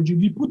the surgery.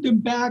 We put them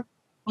back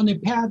on a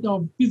path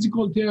of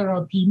physical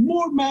therapy,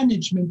 more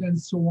management, and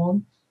so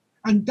on.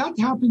 And that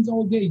happens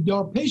all day. They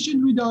are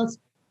patient with us,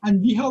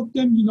 and we help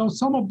them.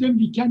 Some of them,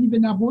 we can't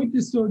even avoid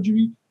the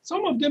surgery.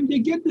 Some of them, they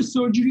get the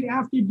surgery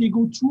after they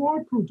go through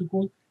our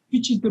protocol,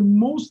 which is the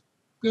most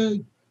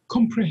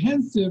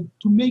comprehensive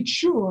to make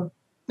sure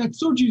that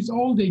surgery is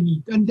all they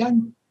need. And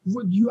then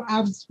you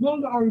as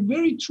well are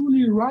very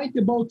truly right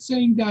about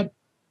saying that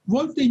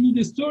once they need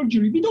a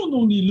surgery, we don't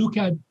only look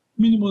at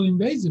minimal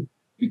invasive.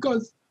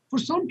 Because for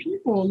some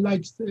people,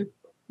 like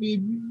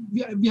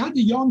we had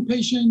a young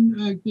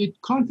patient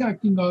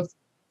contacting us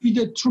with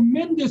a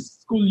tremendous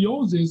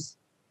scoliosis.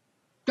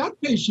 That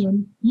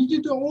patient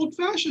needed an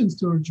old-fashioned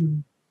surgery.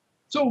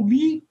 So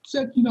we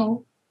said, you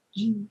know,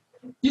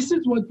 this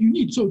is what you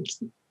need. So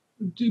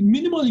the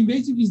minimal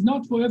invasive is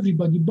not for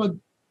everybody, but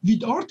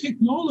with our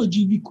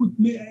technology, we could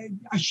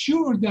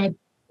assure that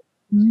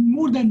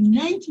more than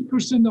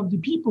 90% of the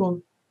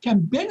people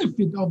can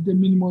benefit of the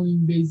minimal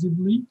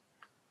invasively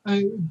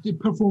the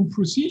performed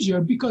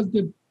procedure, because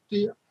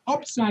the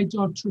upsides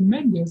are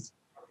tremendous.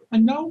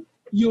 And now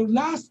your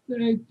last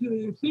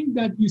thing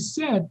that you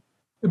said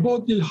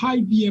about the high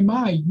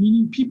BMI,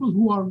 meaning people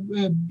who are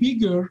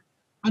bigger,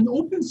 and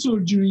open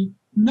surgery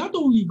not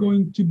only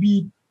going to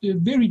be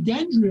very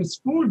dangerous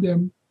for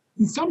them,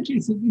 in some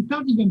cases it's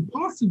not even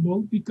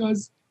possible,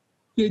 because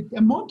the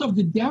amount of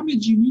the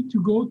damage you need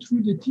to go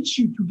through the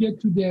tissue to get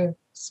to the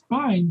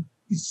spine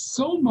is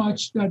so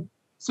much that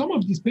some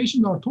of these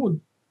patients are told,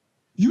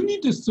 you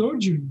need a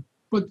surgery,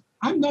 but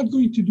I'm not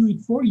going to do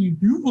it for you.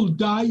 You will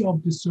die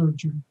of the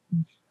surgery.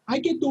 I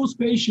get those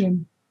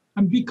patients,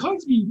 and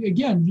because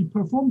we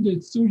performed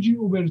the surgery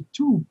over a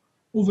tube,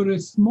 over a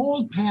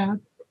small pad,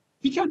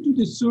 we can do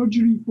the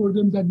surgery for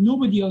them that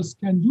nobody else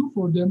can do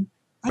for them.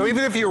 So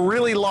even if you're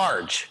really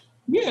large,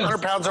 yes,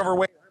 100 pounds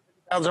overweight,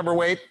 150 pounds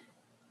overweight?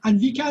 And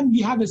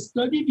we have a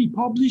study we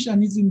published,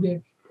 and it's in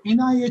the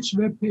NIH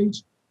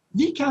webpage.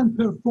 We can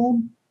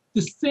perform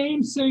the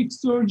same safe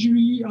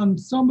surgery on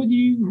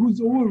somebody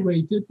who's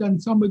overweighted than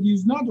somebody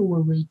who's not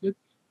overweighted,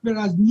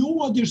 whereas no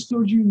other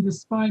surgery in the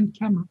spine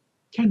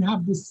can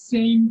have the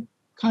same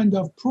kind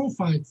of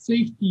profile,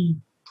 safety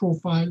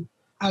profile,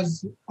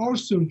 as our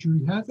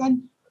surgery has.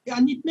 And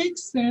it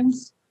makes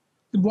sense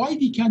why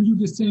we can do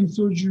the same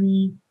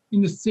surgery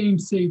in the same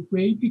safe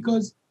way,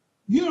 because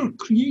we are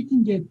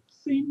creating a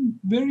thin,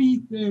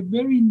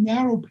 very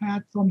narrow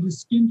path from the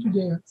skin to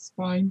the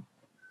spine.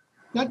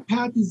 That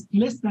path is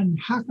less than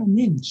half an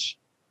inch.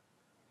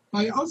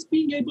 By us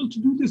being able to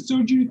do the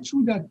surgery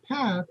through that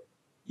path,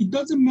 it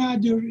doesn't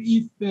matter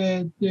if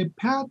the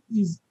path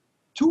is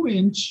 2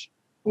 inch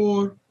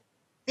or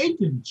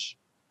 8 inch.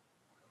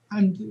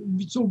 And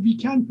so we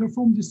can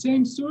perform the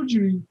same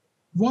surgery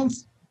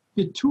once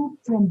the tube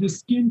from the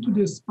skin to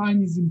the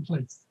spine is in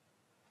place.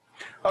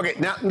 Okay,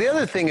 now the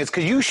other thing is,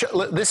 because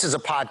this is a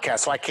podcast,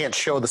 so I can't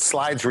show the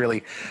slides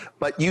really,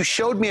 but you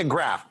showed me a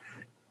graph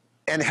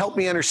and helped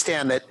me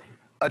understand that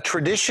a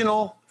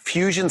traditional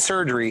fusion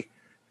surgery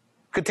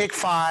could take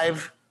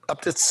 5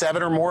 up to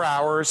 7 or more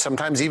hours,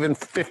 sometimes even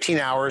 15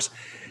 hours,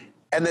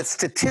 and that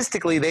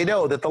statistically they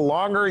know that the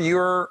longer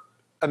you're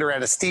under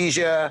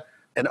anesthesia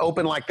and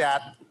open like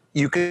that,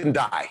 you can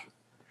die.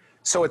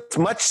 So it's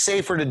much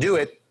safer to do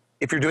it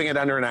if you're doing it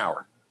under an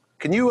hour.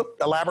 Can you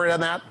elaborate on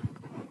that?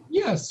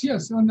 Yes.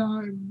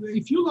 And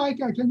if you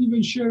like, I can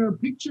even share a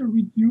picture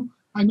with you.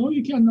 I know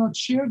you cannot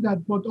share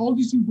that, but all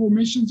these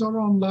informations are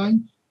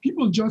online.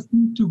 People just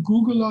need to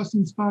Google us,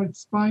 Inspired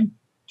Spine,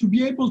 to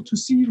be able to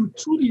see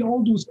truly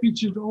all those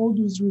pictures, all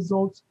those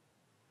results.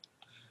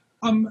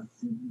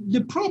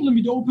 The problem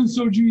with open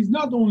surgery is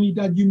not only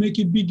that you make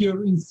a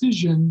bigger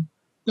incision,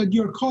 that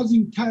you're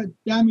causing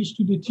damage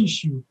to the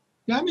tissue.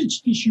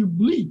 Damaged tissue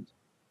bleed.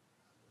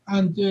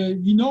 And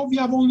we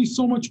have only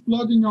so much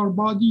blood in our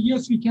body.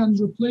 Yes, we can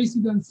replace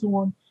it and so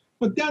on.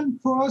 But then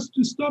for us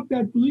to stop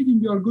that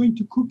bleeding, we are going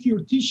to cook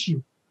your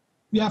tissue.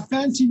 We have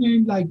fancy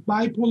names like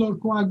bipolar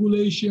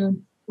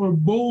coagulation or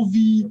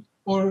BOVI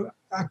or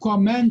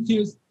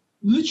aquamantis.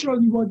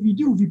 Literally what we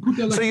do, we put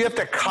So you have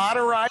to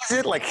cauterize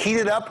it, like heat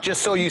it up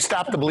just so you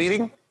stop the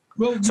bleeding?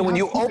 Well, so when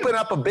you open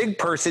up a big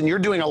person, you're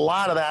doing a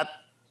lot of that.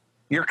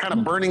 You're kind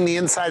of burning the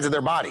insides of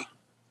their body.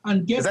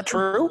 Is that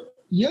true?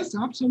 Yes,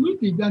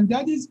 absolutely. And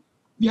that is,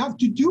 we have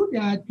to do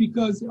that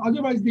because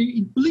otherwise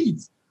it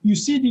bleeds. You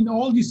see it in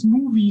all these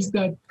movies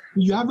that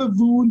you have a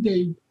wound,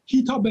 they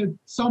heat up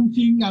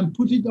something and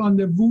put it on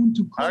the wound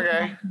to cut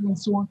it and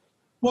so on.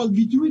 Well,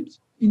 we do it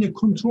in a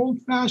controlled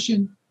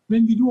fashion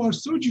when we do our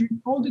surgery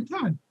all the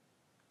time.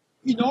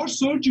 In our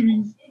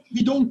surgery,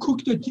 we don't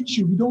cook the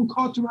tissue, we don't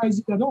cauterize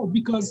it at all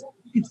because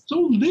it's so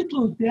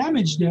little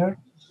damage there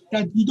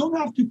that we don't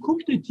have to cook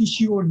the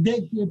tissue or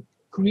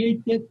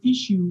create dead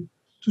tissue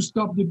to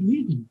stop the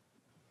bleeding.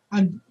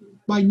 And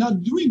by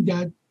not doing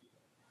that,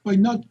 by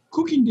not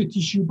cooking the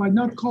tissue, by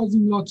not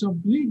causing lots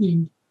of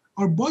bleeding,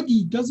 our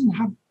body doesn't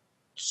have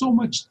so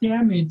much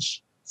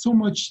damage, so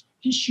much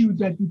tissue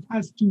that it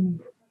has to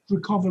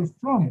recover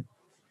from.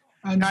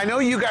 And I know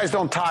you guys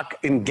don't talk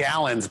in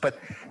gallons, but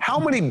how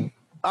many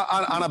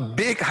on a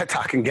big, I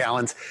talk in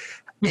gallons,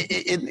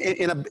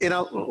 in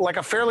a like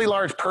a fairly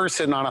large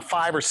person on a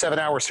 5 or 7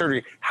 hour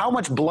surgery, how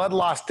much blood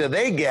loss do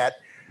they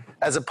get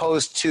as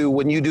opposed to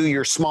when you do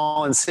your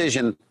small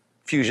incision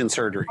fusion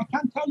surgery? I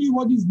can't tell you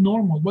what is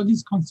normal, what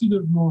is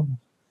considered normal.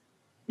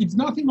 It's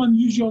nothing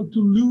unusual to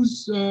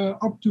lose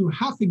up to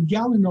half a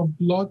gallon of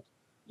blood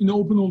in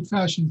open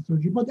old-fashioned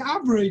surgery, but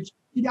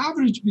it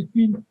averaged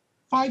between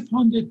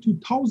 500 to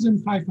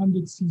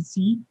 1,500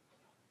 cc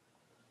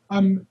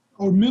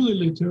or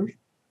milliliter.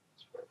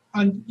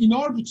 And in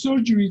our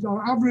surgeries,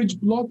 our average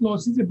blood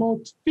loss is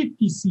about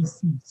 50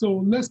 cc, so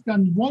less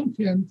than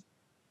 1/10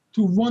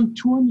 to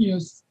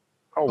 1/20th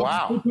Oh, of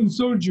wow. open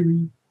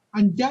surgery.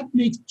 And that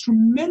makes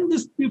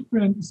tremendous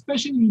difference,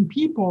 especially in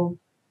people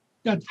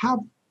that have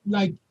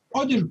like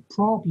other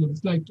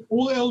problems, like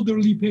all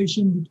elderly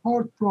patients with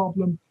heart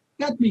problem.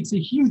 That makes a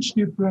huge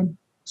difference,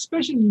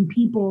 especially in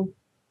people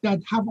that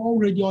have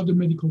already other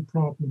medical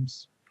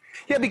problems.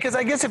 Yeah, because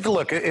I guess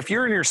if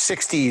you're in your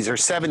 60s or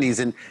 70s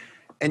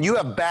and you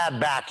have bad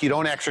back, you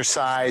don't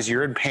exercise,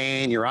 you're in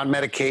pain, you're on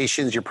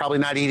medications, you're probably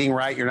not eating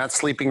right, you're not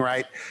sleeping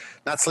right,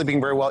 not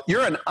sleeping very well,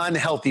 you're an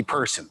unhealthy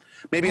person.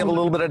 Maybe you have a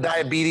little bit of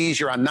diabetes,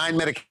 you're on 9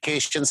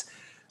 medications.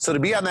 So to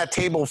be on that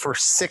table for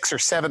 6 or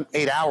 7,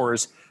 8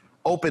 hours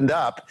opened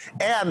up,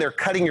 and they're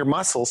cutting your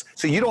muscles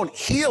so you don't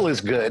heal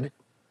as good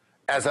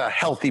as a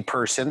healthy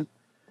person.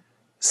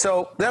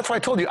 So that's why I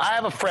told you, I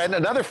have a friend,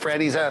 another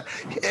friend, in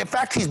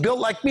fact, he's built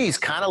like me. He's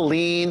kind of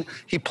lean.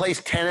 He plays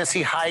tennis,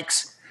 he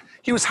hikes.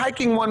 He was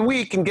hiking one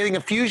week and getting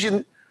a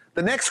fusion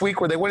the next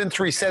week where they went in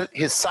to reset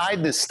his side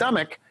and his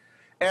stomach.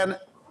 And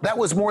that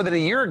was more than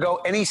a year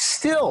ago, and he's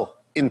still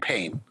in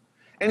pain.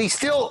 And he's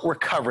still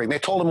recovering. They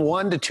told him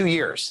 1 to 2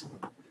 years.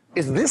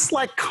 Is this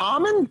like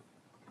common?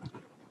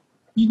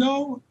 You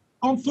know,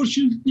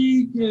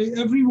 unfortunately,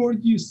 every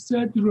word you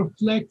said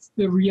reflects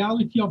the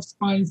reality of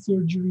spine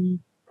surgery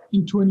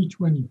in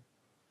 2020.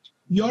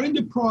 We are in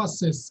the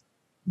process.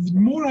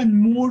 More and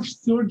more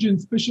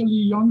surgeons, especially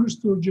younger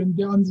surgeons,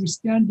 they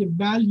understand the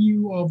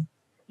value of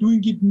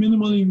doing it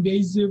minimally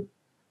invasive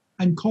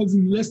and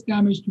causing less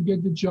damage to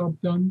get the job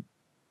done.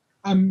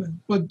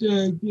 But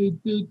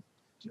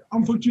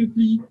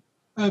unfortunately,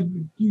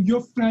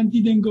 your friend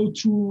didn't go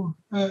through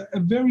a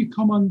very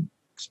common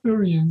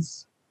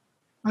experience,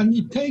 and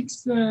it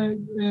takes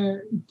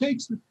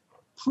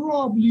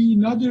probably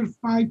another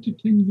 5 to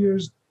 10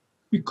 years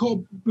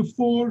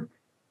before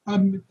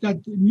that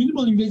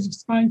minimal invasive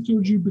spine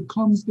surgery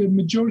becomes the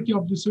majority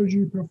of the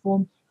surgery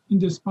performed in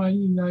the spine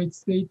in the United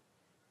States.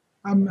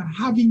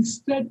 Having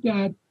said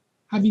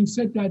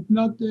that,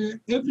 not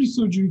every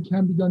surgery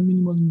can be done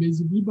minimal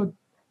invasively, but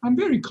I'm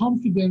very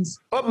confident.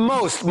 But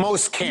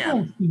most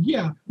can.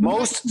 Yeah.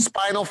 Most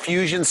spinal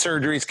fusion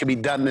surgeries can be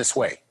done this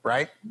way,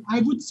 right?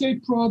 I would say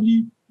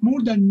probably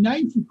more than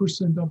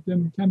 90% of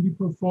them can be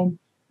performed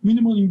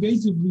minimal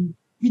invasively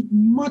with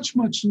much,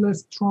 much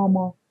less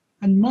trauma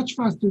and much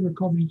faster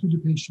recovery to the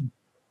patient.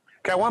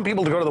 Okay, I want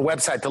people to go to the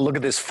website to look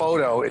at this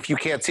photo if you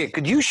can't see it.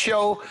 Could you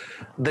show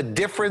the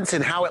difference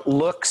in how it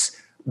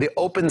looks, the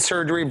open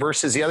surgery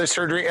versus the other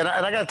surgery? And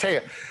I got to tell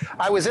you,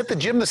 I was at the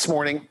gym this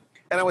morning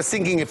and I was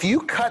thinking, if you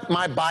cut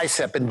my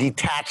bicep and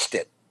detached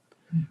it,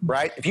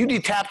 right? If you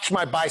detached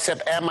my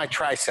bicep and my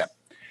tricep,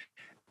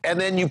 and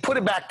then you put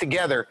it back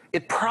together,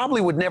 it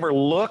probably would never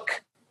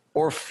look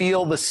or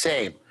feel the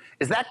same.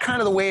 Is that kind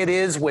of the way it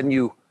is when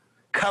you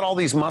cut all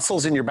these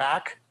muscles in your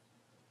back?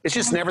 It's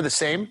just never the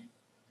same?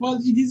 Well,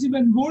 it is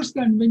even worse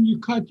than when you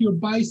cut your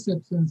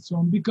biceps and so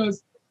on,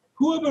 because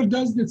whoever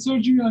does the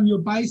surgery on your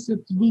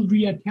biceps will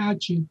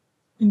reattach it.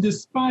 In the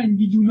spine,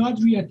 we do not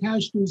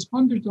reattach those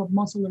hundreds of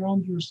muscles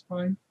around your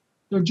spine.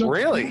 They're just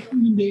really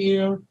in the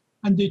air,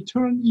 and they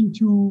turn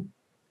into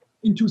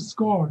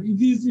scar.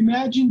 It is,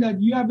 imagine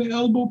that you have an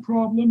elbow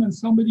problem and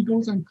somebody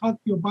goes and cuts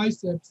your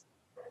biceps,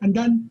 and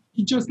then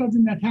he just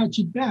doesn't attach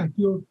it back.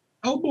 Your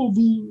elbow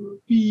will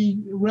be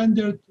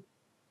rendered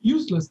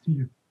useless to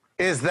you.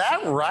 Is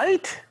that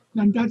right?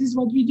 And that is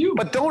what we do.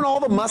 But don't all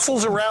the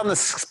muscles around the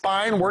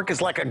spine work as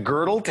like a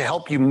girdle to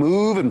help you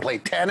move and play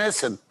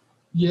tennis? And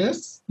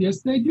yes,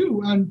 they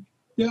do. And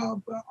they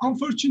are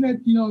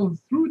unfortunate,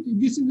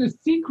 this is a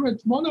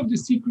secret, one of the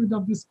secrets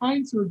of the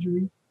spine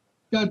surgery,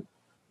 that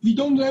we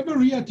don't ever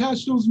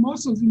reattach those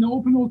muscles in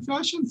open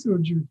old-fashioned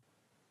surgery.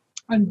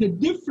 And the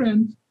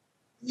difference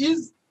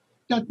is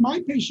that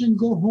my patient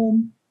go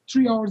home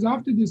 3 hours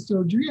after the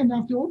surgery, and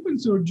after open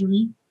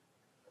surgery,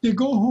 they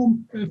go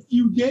home a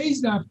few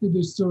days after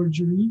the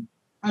surgery,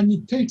 and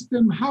it takes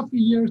them half a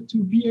year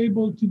to be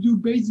able to do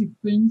basic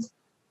things,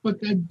 but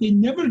they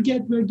never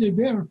get where they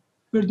were.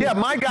 Yeah,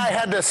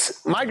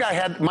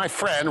 my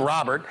friend,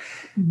 Robert,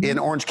 in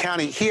Orange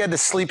County, he had to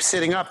sleep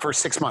sitting up for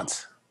 6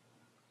 months.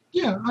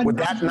 Yeah. Would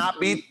that not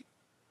be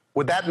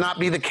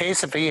the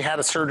case if he had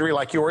a surgery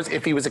like yours,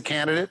 if he was a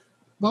candidate?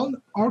 Well,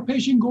 our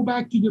patient go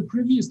back to the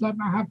previous life.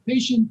 I have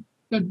patients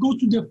that go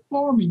to the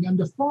farming, and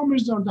the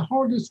farmers are the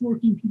hardest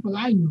working people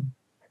I know.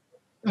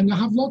 And I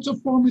have lots of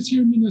farmers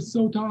here in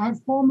Minnesota. I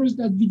have farmers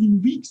that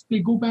within weeks, they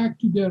go back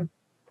to their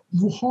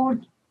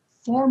hard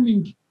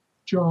farming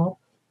job.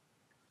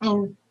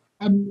 Or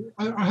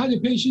I had a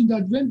patient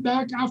that went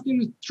back after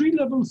a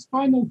 3-level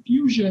spinal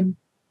fusion.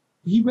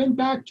 He went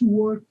back to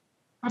work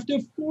after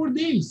 4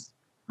 days.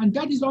 And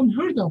that is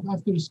unheard of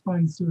after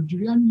spine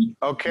surgery. And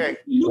okay,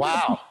 look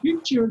wow. at the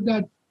picture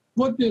that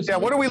what this. Yeah,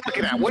 what are we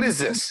looking at? What is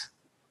this?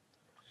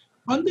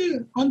 On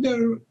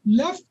the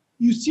left,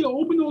 you see an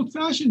open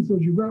old-fashioned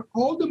surgery where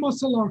all the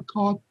muscles are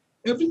cut,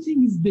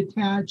 everything is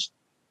detached.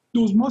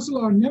 Those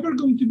muscles are never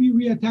going to be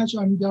reattached,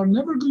 and they are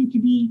never going to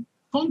be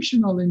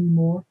functional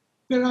anymore.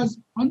 Whereas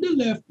on the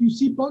left, you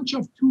see a bunch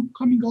of tubes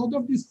coming out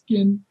of the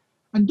skin,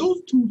 and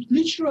those tubes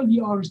literally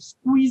are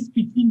squeezed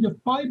between the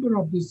fiber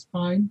of the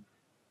spine.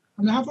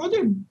 And I have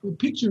other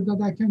pictures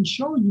that I can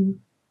show you.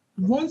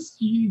 Once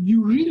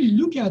you really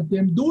look at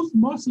them, those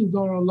muscles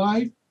are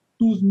alive.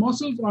 Those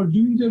muscles are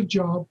doing their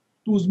job.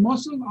 Those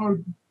muscles are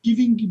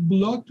giving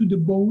blood to the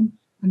bone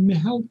and may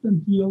help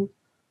them heal.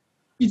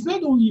 It's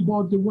not only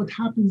about what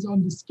happens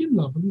on the skin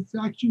level. It's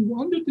actually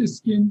under the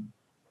skin.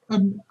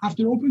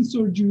 After open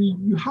surgery,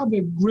 you have a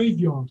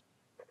graveyard.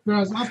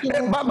 Whereas after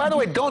by the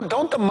way,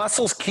 don't the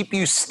muscles keep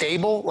you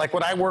stable? Like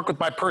when I work with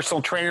my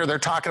personal trainer, they're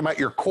talking about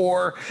your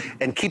core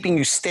and keeping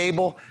you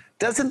stable.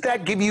 Doesn't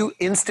that give you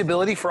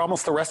instability for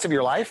almost the rest of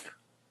your life?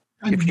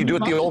 And if you do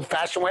it the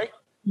old-fashioned way?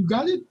 You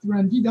got it,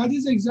 Randy. That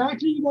is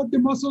exactly what the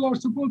muscles are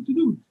supposed to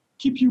do.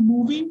 Keep you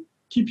moving,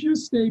 keep you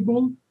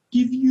stable,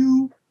 give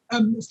you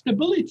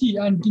stability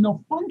and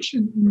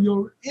function in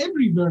your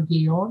everywhere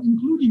they are,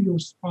 including your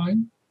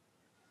spine.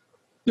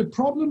 The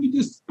problem with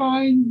the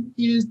spine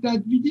is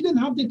that we didn't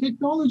have the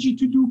technology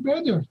to do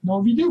better. Now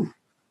we do.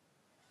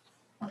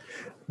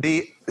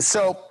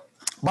 So,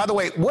 by the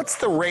way, what's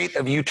the rate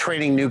of you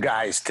training new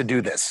guys to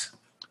do this?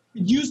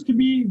 It used to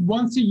be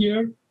once a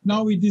year.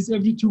 Now it is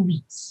every 2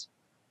 weeks.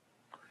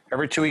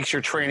 Every 2 weeks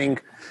you're training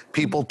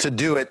people to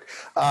do it.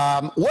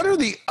 What are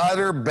the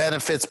other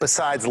benefits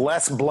besides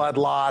less blood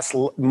loss,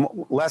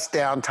 less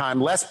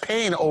downtime, less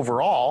pain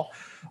overall?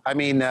 I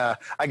mean,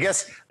 I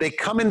guess they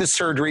come into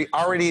surgery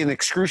already in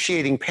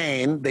excruciating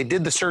pain. They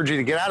did the surgery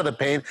to get out of the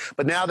pain,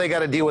 but now they got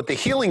to deal with the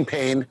healing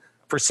pain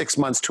for 6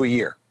 months to a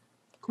year.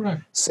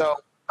 Correct. So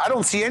I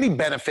don't see any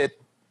benefit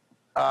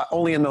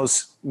only in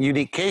those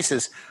unique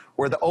cases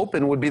where the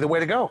open would be the way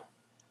to go.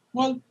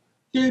 Well,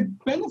 the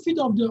benefit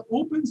of the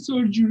open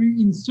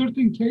surgery in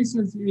certain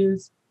cases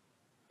is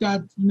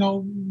that,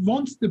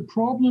 once the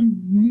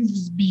problem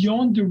moves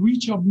beyond the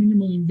reach of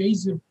minimal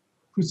invasive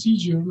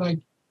procedure, like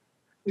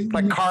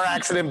car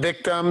accident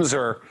victims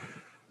or?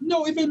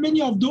 No, even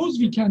many of those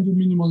we can do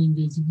minimal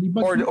invasively.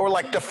 But or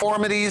like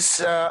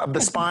deformities of the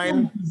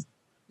spine?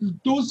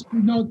 Those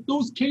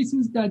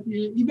cases that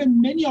even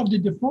many of the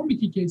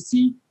deformity cases,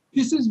 see,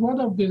 this is one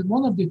of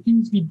the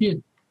things we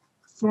did.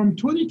 From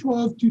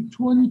 2012 to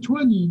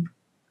 2020,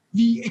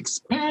 we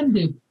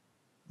expanded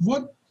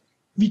what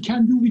we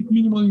can do with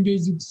minimal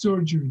invasive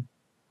surgery.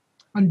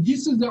 And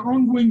this is the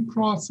ongoing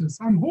process.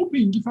 I'm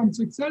hoping if I'm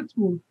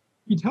successful,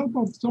 with help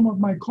of some of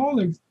my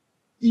colleagues,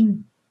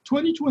 in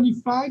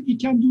 2025, we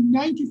can do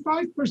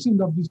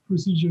 95% of these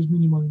procedures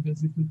minimal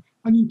invasively.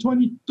 And in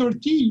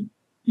 2030,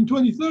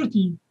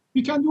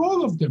 we can do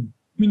all of them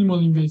minimal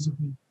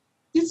invasively.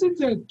 This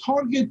is a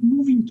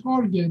moving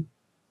target.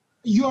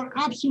 You are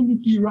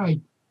absolutely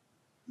right.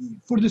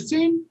 For the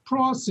same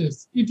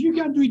process, if you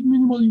can do it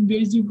minimal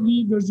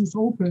invasively versus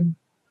open,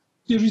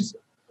 there is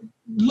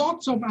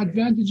lots of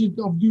advantages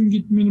of doing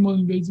it minimal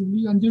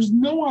invasively, and there's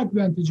no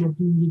advantage of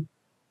doing it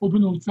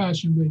open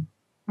old-fashioned way.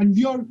 And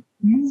we are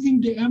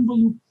moving the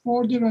envelope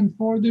further and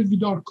further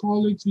with our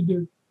colleagues,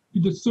 with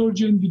the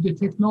surgeon, with the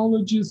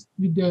technologists,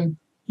 with the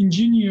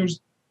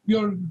engineers. We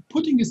are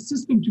putting a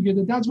system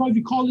together. That's why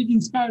we call it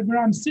Inspire. Where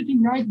I'm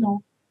sitting right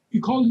now,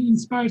 we call it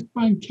Inspire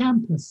Spine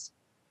Campus,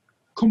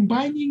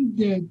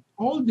 combining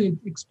all the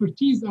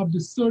expertise of the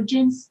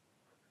surgeons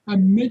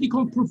and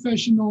medical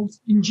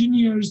professionals,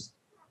 engineers,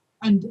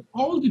 and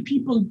all the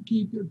people,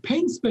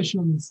 pain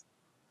specialists,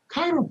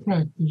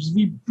 chiropractors.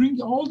 We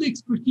bring all the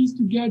expertise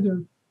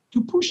together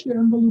to push the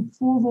envelope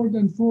forward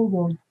and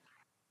forward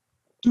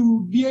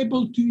to be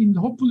able to,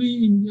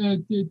 hopefully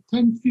in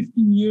 10,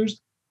 15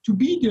 years, to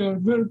be there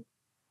where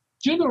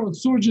general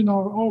surgeons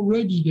are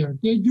already there.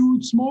 They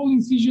do small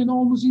incision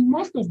almost in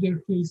most of their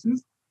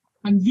cases,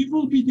 and we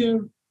will be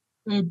there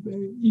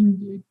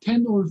in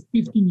 10 or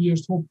 15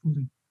 years,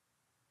 hopefully.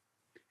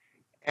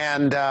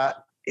 And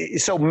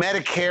so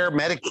Medicare,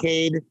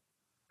 Medicaid,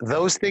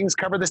 those things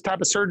cover this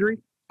type of surgery?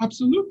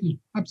 Absolutely,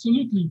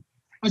 absolutely.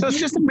 So it's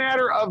just a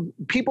matter of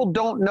people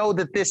don't know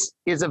that this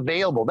is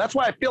available. That's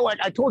why I feel like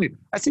I told you.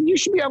 I said, you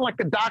should be on like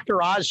the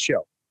Dr. Oz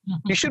show.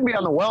 You shouldn't be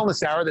on the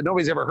Wellness Hour that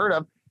nobody's ever heard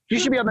of. You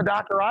should be on the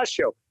Dr. Oz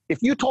show.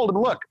 If you told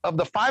them, look, of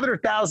the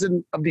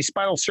 500,000 of these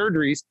spinal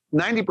surgeries,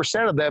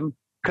 90% of them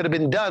could have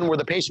been done where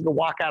the patient could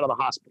walk out of the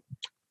hospital.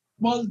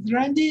 Well,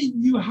 Randy,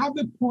 you have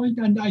a point,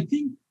 and I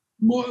think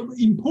more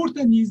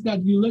important is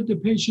that we let the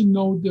patient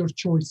know their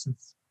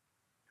choices.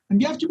 And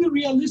we have to be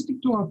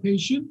realistic to our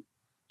patient.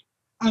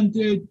 And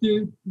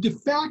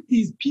the fact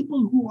is,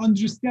 people who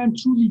understand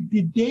truly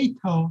the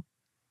data,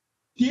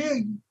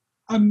 they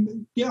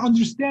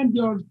understand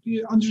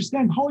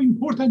how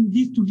important it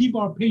is to give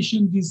our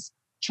patient these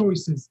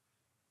choices.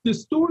 The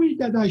story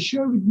that I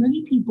share with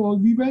many people,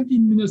 we went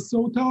in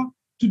Minnesota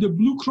to the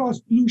Blue Cross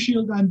Blue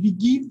Shield, and we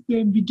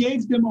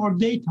gave them our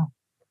data.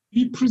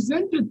 We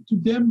presented to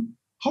them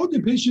how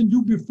the patient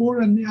do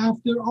before and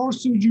after our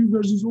surgery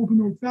versus open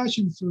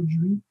old-fashioned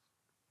surgery.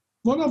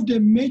 One of the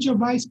major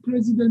vice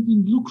presidents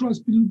in Blue Cross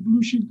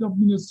Blue Shield of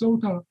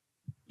Minnesota,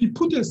 he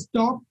put a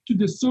stop to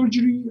the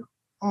surgery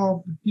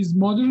of his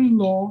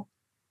mother-in-law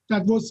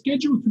that was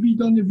scheduled to be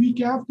done a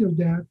week after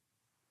that.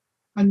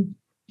 And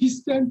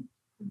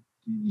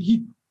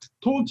he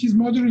told his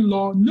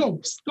mother-in-law, no,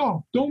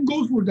 stop, don't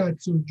go for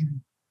that surgery.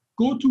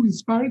 Go to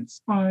Inspired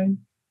Spine.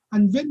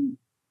 And when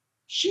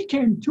she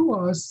came to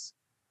us,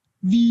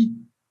 we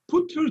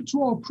put her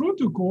through our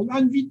protocol,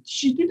 and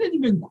she didn't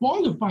even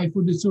qualify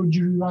for the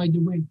surgery right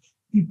away.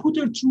 We put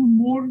her through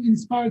more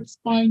Inspired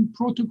Spine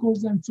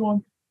protocols and so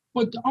on.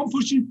 But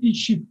unfortunately,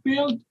 she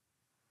failed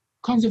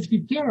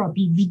conservative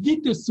therapy. We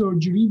did the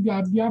surgery. We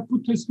have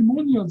put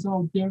testimonials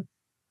out there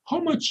how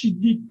much she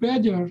did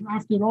better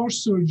after our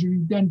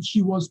surgery than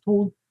she was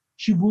told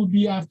she will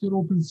be after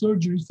open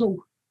surgery.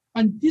 So,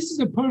 and this is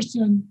a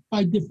person,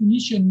 by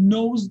definition,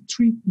 knows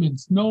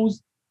treatments,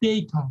 knows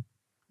data.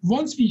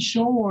 Once we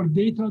show our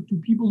data to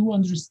people who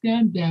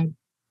understand that,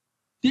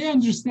 they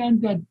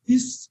understand that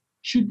this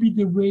should be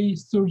the way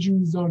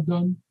surgeries are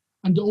done,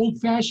 and the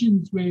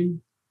old-fashioned way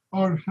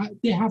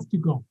they have to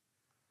go.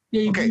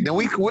 Okay, now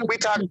we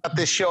talk about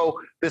this show,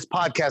 this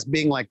podcast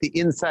being like the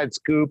inside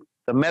scoop,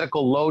 the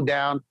medical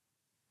lowdown.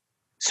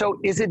 So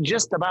is it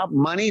just about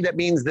money? That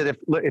means that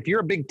if you're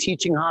a big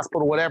teaching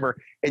hospital, whatever,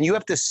 and you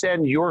have to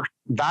send your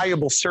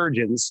valuable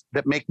surgeons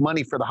that make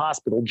money for the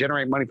hospital,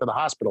 generate money for the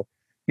hospital,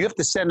 you have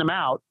to send them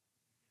out,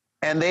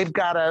 and they've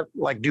got to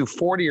like do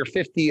 40 or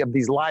 50 of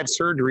these live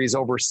surgeries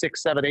over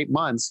 6, 7, 8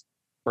 months,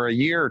 or a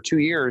year or 2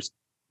 years,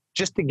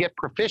 just to get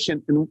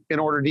proficient in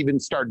order to even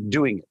start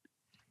doing it.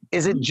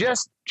 Is it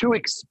just too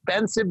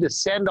expensive to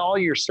send all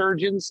your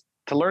surgeons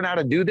to learn how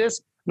to do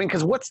this? I mean,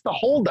 because what's the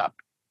holdup?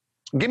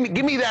 Give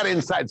me that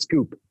inside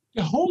scoop.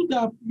 The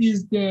holdup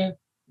is the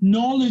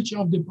knowledge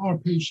of our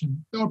patient.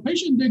 Our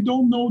patient, they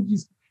don't know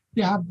this.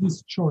 They have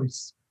this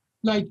choice.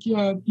 Like,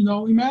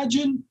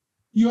 imagine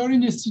you're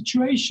in a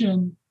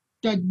situation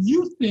that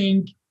you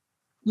think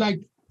like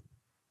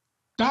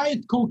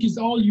Diet Coke is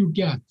all you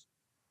get.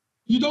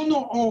 You don't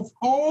know of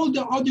all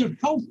the other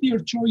healthier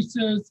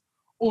choices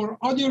or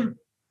other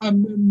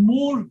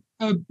more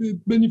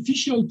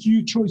beneficial to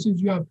you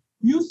choices you have.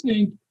 You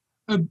think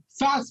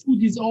fast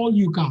food is all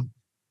you got.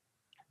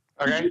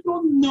 Okay. If you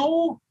don't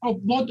know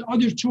of what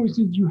other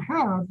choices you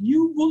have,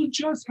 you will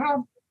just have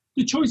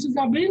the choices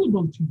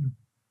available to you.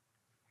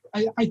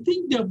 I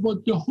think that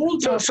what the whole...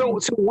 So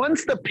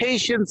once the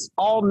patients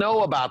all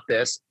know about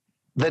this,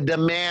 the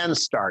demand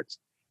starts.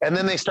 And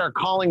then they start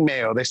calling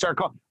Mayo. They start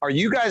calling, are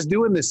you guys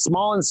doing this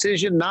small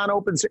incision,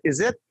 non-open?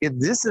 Is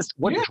this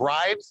what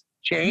drives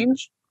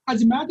change?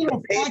 As a matter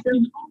of fact,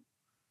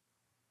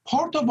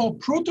 part of our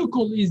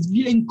protocol is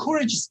we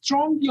encourage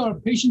strongly our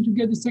patient to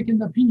get a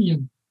second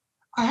opinion.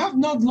 I have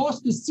not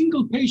lost a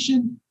single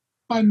patient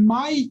by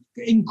my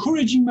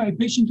encouraging my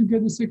patient to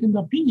get a second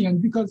opinion,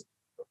 because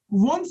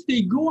once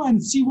they go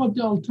and see what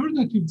the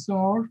alternatives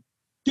are,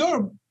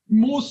 they're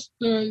most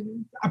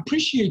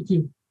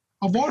appreciative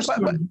of our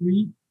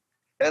surgery.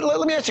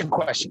 Let me ask you a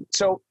question.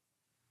 So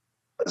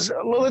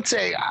let's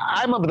say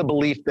I'm of the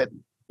belief that,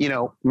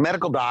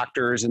 medical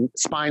doctors and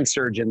spine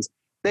surgeons,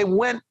 they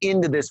went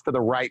into this for the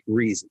right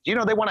reasons. They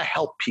want to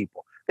help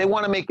people. They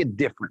want to make a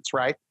difference,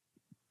 right?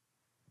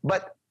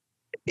 But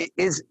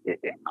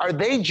are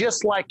they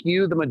just like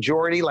you, the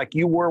majority, like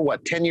you were,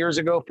 10 years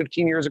ago,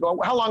 15 years ago?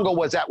 How long ago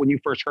was that when you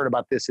first heard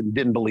about this and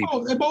didn't believe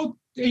it? About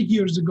 8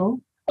 years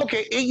ago.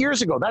 Okay, 8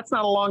 years ago. That's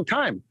not a long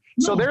time.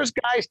 No. So there's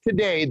guys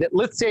today that,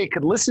 let's say,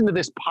 could listen to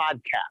this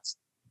podcast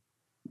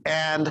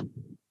and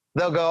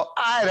they'll go,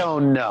 I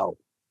don't know.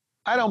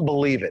 I don't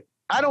believe it.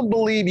 I don't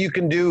believe you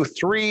can do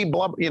 3,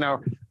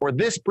 or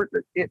this.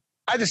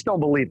 I just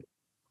don't believe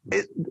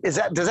it.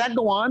 Does that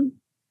go on?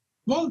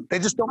 Well, they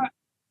just don't.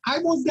 I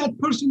was that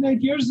person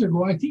 8 years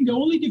ago. I think the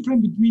only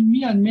difference between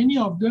me and many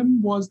of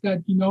them was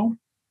that,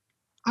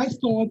 I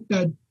thought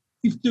that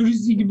if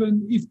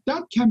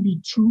that can be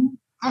true,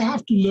 I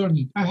have to learn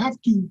it. I have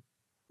to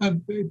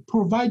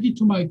provide it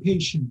to my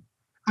patient.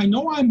 I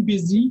know I'm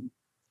busy.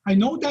 I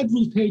know that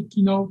will take,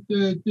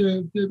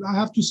 I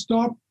have to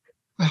stop.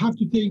 I have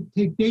to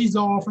take days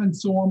off and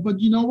so on. But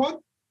you know what?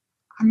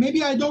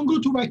 Maybe I don't go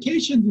to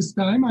vacation this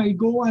time. I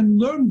go and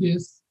learn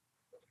this.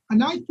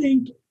 And I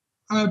think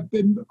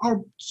our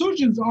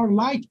surgeons are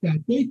like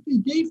that.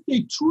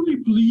 They truly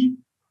believe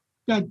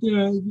that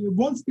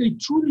once they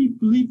truly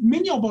believe,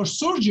 many of our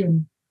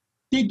surgeons,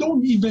 they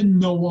don't even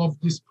know of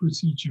this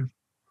procedure.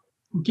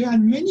 Okay,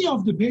 and many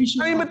of the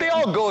patients... but they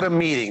all go to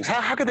meetings.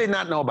 How could they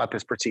not know about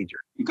this procedure?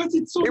 Because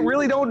it's so... They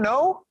really don't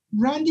know?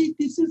 Randy,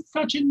 this is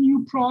such a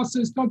new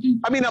process.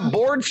 A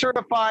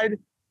board-certified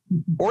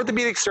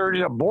orthopedic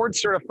surgeon, a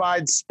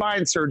board-certified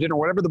spine surgeon, or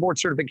whatever the board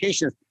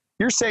certification is,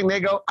 you're saying they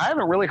go, I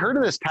haven't really heard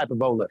of this type of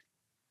OLLIF.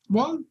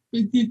 Well,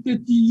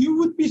 you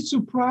would be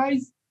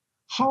surprised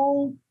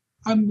how,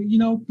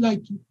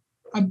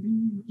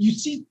 you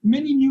see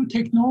many new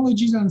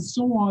technologies and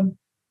so on,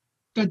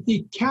 that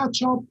they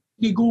catch up,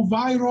 they go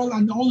viral,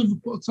 and all of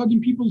a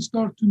sudden people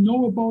start to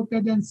know about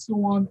that and so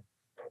on.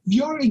 We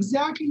are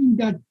exactly in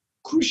that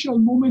crucial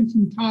moment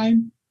in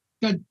time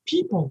that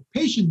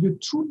patients, the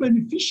true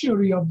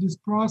beneficiary of this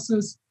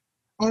process,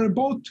 are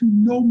about to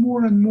know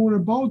more and more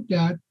about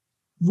that.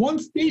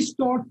 Once they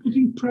start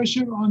putting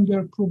pressure on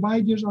their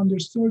providers, on their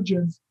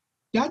surgeons,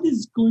 that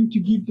is going to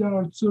give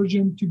their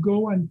surgeon to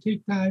go and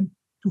take time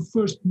to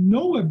first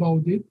know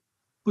about it.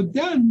 But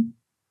then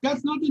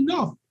that's not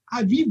enough.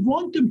 We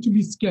want them to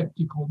be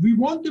skeptical. We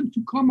want them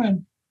to come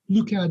and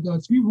look at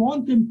us. We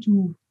want them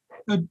to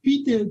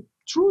be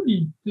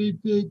truly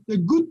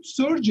the good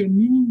surgeon,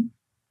 meaning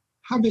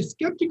have a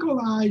skeptical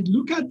eye,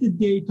 look at the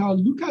data,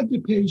 look at the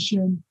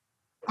patient.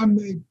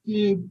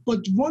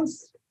 But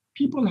once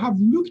people have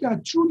looked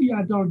at truly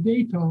at our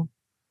data,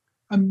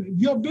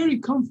 we are very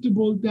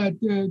comfortable that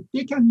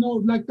they can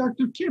know, like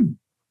Dr. Kim.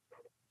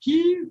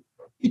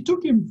 It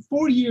took him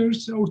 4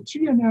 years or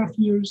 3.5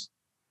 years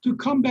to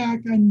come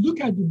back and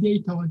look at the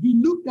data. He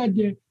looked at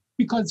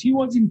because he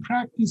was in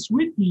practice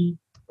with me,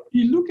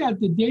 he looked at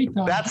the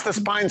data. That's the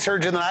spine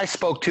surgeon that I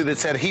spoke to that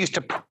said he used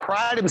to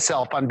pride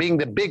himself on being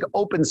the big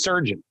open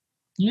surgeon.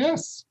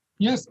 Yes.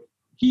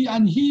 He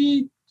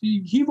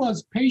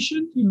was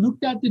patient. He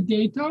looked at the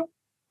data.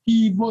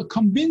 He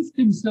convinced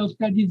himself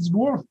that it's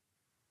worth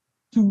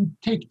to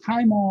take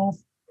time off,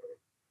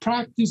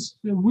 practice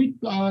with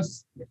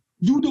us,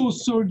 do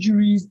those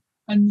surgeries,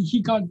 and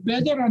he got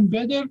better and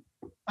better.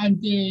 And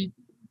it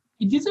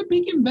is a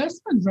big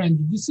investment,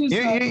 Randy. This is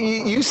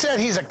you said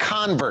he's a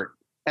convert,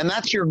 and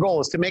that's your goal,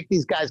 is to make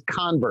these guys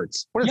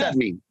converts. What does that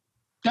mean?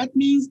 That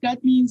means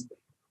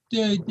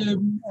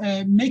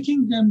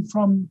making them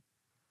from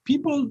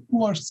people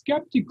who are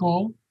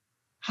skeptical,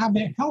 have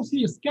a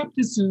healthy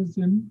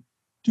skepticism,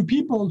 to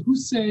people who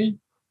say,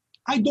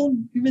 I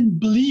don't even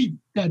believe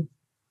that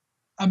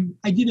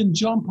I didn't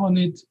jump on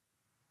it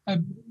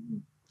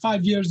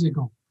 5 years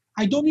ago.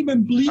 I don't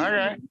even believe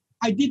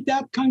I did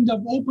that kind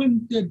of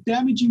open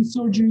damaging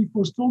surgery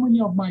for so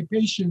many of my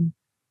patients.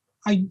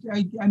 I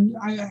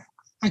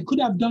could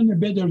have done a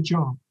better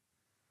job.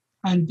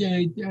 And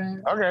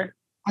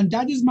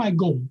that is my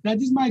goal.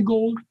 That is my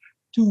goal,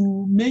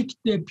 to make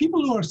the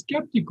people who are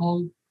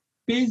skeptical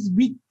based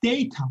with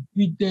data,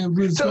 with the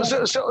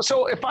results.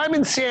 So if I'm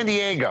in San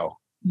Diego,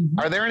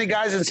 are there any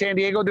guys in San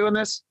Diego doing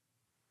this?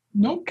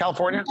 No.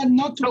 California? And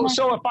not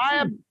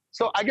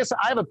so I guess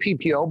I have a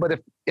PPO,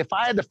 but if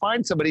I had to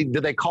find somebody,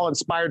 do they call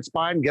Inspired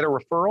Spine, get a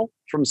referral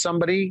from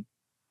somebody?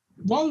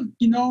 Well,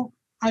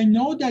 I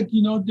know that,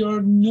 there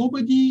are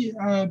nobody,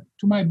 to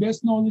my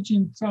best knowledge,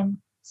 in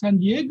San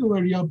Diego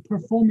area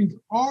performing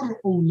our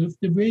OLLIF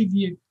the way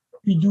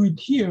we do it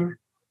here.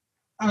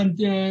 And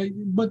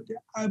but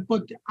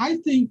I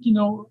think, in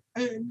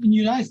the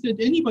United States,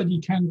 anybody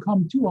can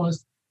come to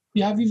us.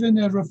 We have even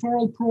a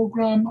referral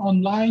program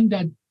online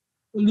that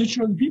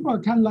literally people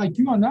can, like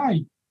you and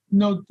I.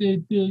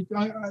 The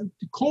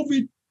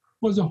COVID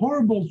was a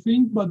horrible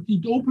thing, but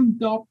it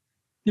opened up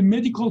the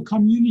medical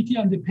community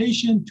and the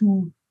patient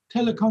to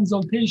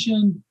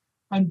teleconsultation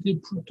and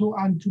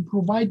to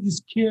provide this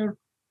care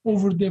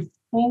over the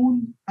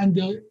phone and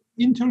the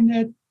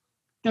internet.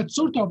 That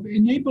sort of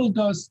enabled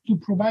us to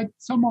provide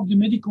some of the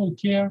medical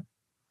care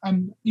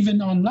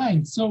even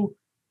online. So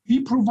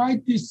we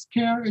provide this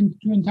care in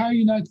the entire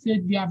United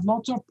States. We have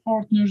lots of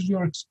partners. We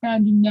are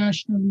expanding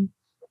nationally,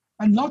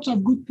 and lots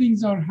of good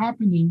things are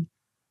happening.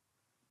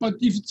 But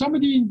if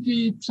somebody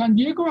in San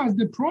Diego has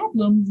the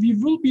problem, we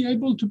will be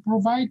able to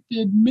provide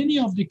many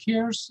of the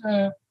cares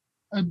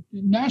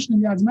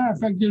nationally. As a matter of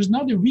fact, there's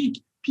not a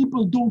week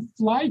people don't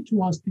fly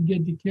to us to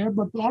get the care,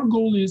 but our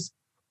goal is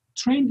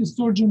train the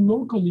surgeon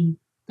locally,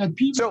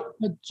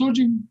 that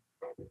surgeon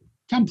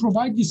can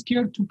provide this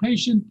care to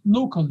patients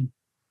locally.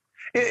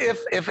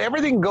 If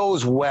everything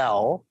goes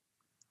well,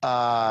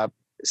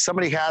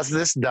 somebody has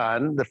this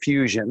done, the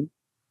fusion,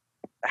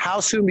 how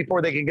soon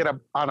before they can get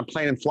on a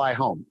plane and fly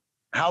home?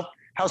 How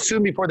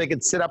soon before they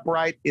could sit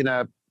upright in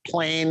a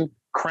plane,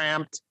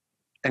 cramped,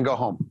 and go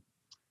home?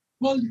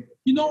 Well,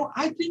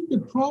 I think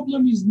the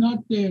problem is not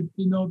the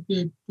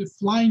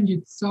flying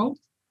itself,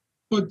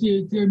 but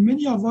there are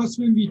many of us,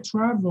 when we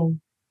travel,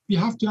 we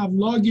have to have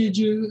luggage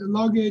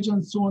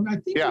and so on. I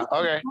think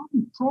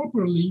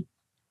properly.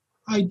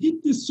 I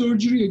did this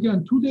surgery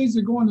again 2 days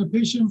ago on a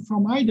patient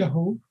from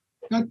Idaho.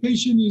 That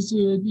patient is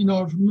in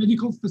our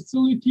medical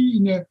facility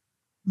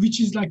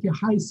which is like a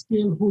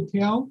high-scale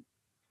hotel.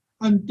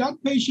 And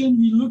that patient,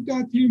 we looked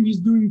at him, he's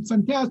doing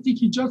fantastic.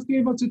 He just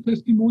gave us a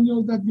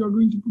testimonial that we are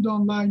going to put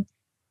online.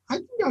 I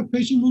think that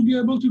patient will be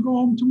able to go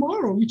home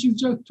tomorrow, which is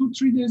just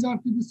 2-3 days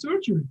after the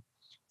surgery.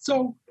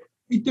 So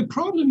the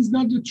problem is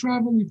not the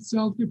travel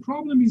itself. The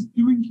problem is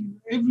doing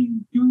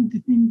the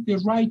thing the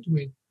right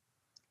way.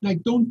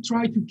 Like, don't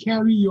try to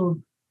carry your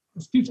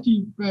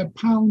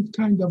 50-pound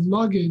kind of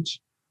luggage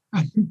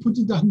and put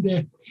it on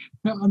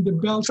the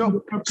belt.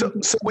 So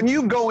when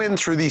you go in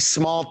through these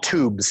small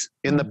tubes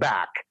in the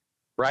back,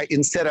 right,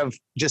 instead of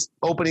just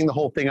opening the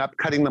whole thing up,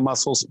 cutting the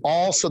muscles,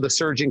 also the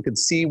surgeon could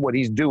see what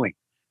he's doing.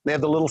 They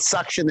have the little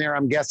suction there,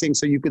 I'm guessing,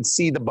 so you could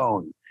see the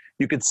bone.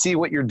 You could see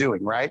what you're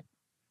doing, right?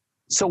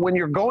 So when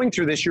you're going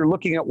through this, you're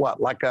looking at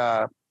what? Like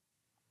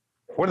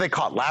what do they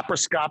call it?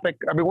 Laparoscopic?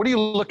 I mean, what are you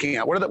looking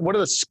at? What are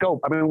the scope?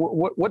 I mean,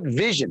 what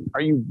vision? Are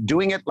you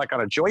doing it like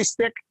on a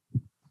joystick?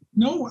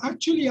 No,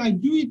 actually, I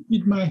do it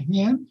with my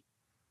hand.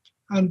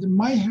 And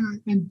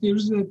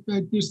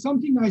there's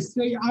something I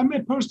say. I'm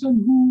a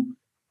person who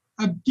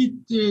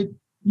did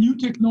new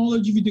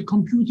technology with the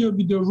computer,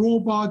 with the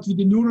robot, with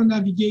the neural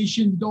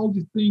navigation, with all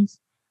these things.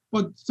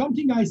 But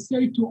something I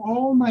say to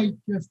all my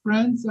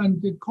friends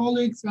and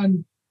colleagues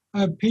and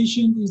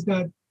patients is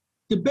that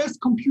the best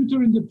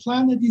computer in the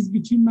planet is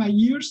between my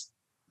ears,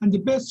 and the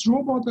best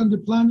robot on the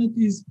planet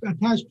is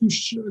attached to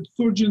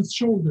surgeon's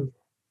shoulder.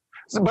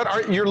 So,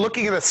 but you're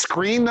looking at a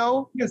screen,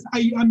 though? Yes,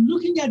 I'm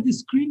looking at the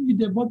screen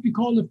with what we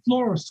call a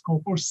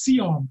fluoroscope or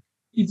C-arm.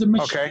 It's a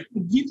machine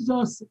that gives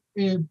us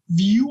a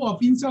view of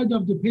inside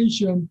of the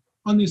patient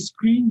on the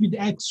screen with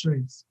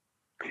X-rays.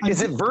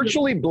 Is it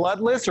virtually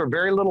bloodless or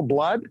very little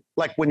blood,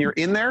 like when you're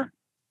in there?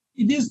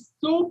 It is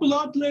so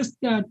bloodless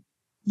that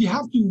we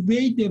have to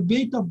weigh the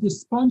weight of the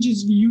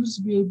sponges we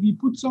use. We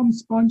put some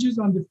sponges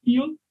on the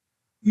field.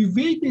 We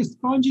weigh the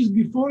sponges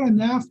before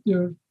and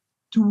after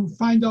to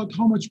find out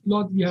how much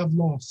blood we have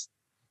lost.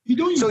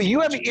 So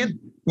you have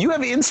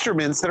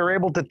instruments that are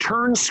able to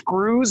turn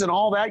screws and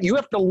all that. You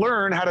have to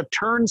learn how to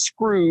turn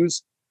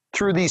screws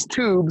through these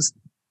tubes.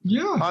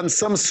 Yeah. On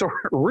some sort.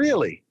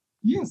 Really?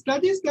 Yes,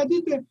 that is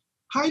the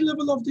high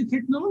level of the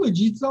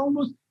technology. It's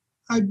almost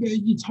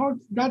it's hard.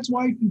 That's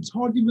why it's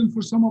hard even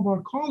for some of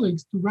our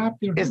colleagues to wrap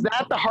their heads. Is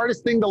that the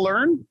hardest thing to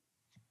learn?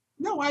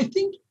 No, I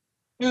think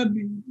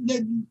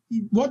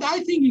what I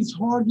think is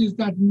hard is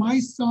that my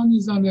son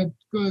is on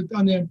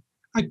a.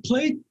 I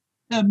played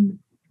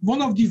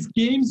one of these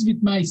games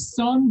with my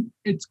son.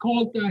 It's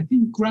called I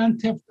think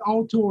Grand Theft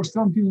Auto or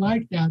something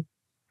like that.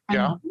 And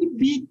yeah. He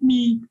beat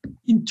me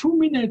in 2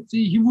 minutes.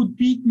 He would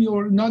beat me,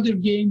 or another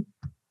game.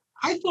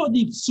 I thought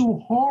it's so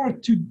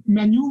hard to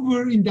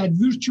maneuver in that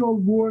virtual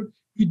world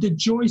with the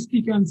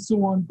joystick and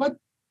so on. But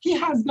he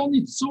has done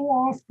it so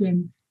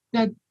often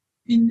that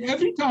in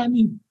every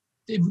time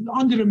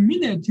under a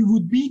minute he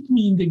would beat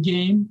me in the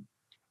game,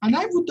 and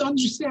I wouldn't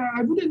understand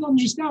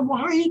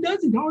how he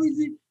does it. How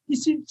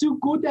is he so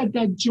good at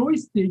that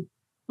joystick?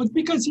 But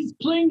because he's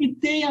playing it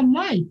day and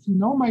night,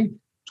 my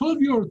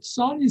 12-year-old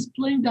son is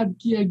playing that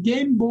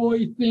Game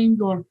Boy thing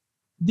or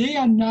day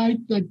and night,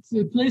 that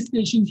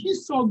PlayStation.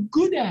 He's so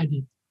good at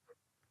it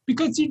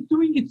because he's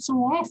doing it so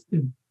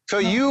often. So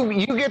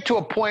you get to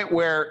a point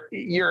where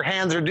your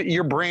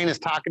brain is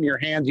talking to your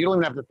hands. You don't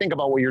even have to think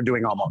about what you're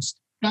doing almost.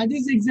 That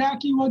is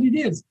exactly what it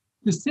is.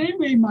 The same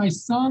way my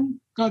son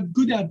got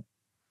good at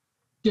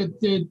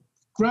the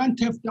Grand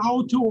Theft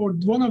Auto or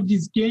one of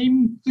these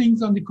game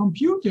things on the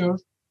computer,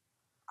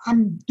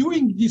 I'm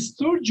doing this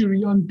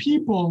surgery on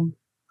people.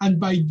 And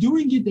by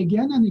doing it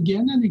again and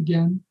again and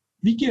again,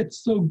 we get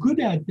so good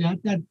at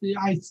that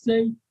I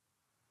say,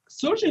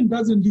 surgeon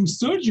doesn't do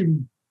surgery.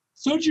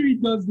 Surgery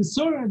does the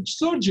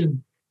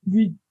surgeon.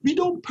 We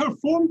don't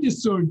perform the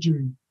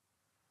surgery.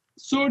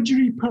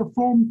 Surgery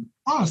performs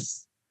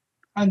us.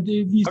 And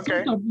it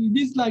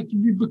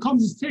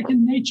becomes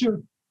second nature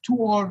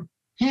to our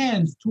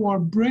hands, to our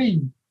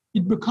brain.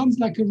 It becomes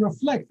like a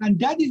reflex. And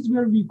that is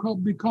where we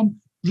become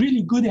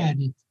really good at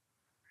it.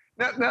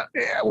 Now,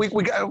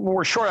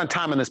 we're short on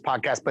time on this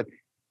podcast, but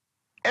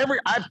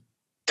I've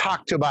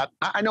talked to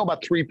I know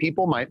about 3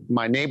 people.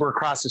 My neighbor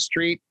across the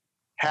street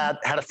had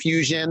a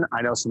fusion.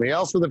 I know somebody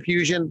else with a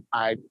fusion.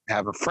 I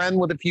have a friend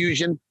with a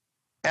fusion.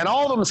 And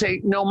all of them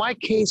say, no, my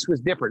case was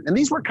different. And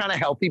these were kind of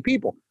healthy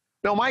people.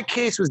 No, my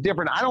case was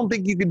different. I don't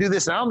think you could do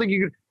this. And I don't think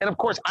you could. And of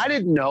course, I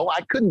didn't know.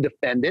 I couldn't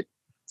defend it.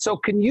 So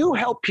can you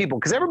help people?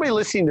 Because everybody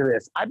listening to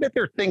this, I bet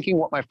they're thinking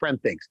what my friend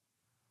thinks.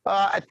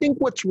 I think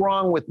what's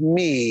wrong with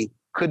me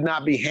could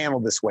not be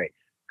handled this way.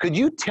 Could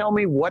you tell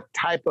me what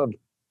type of,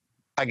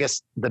 I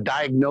guess, the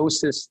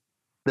diagnosis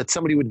that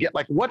somebody would get?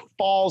 Like what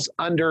falls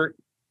under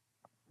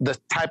the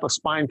type of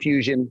spine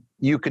fusion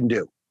you can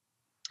do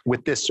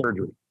with this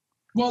surgery?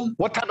 Well,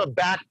 what type of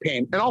back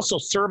pain and also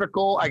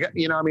cervical?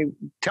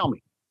 Tell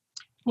me.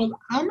 Well,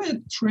 I'm a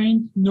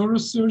trained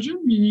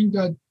neurosurgeon, meaning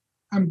that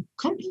I'm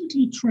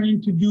completely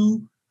trained to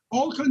do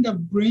all kinds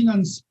of brain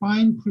and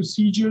spine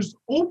procedures,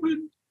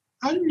 open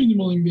and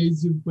minimal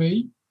invasive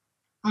way.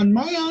 And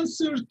my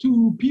answer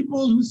to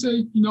people who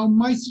say,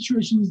 my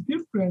situation is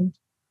different,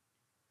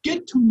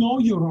 get to know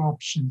your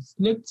options.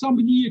 Let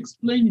somebody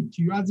explain it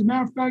to you. As a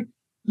matter of fact,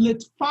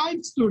 let 5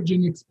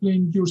 surgeons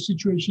explain your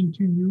situation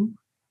to you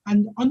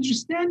and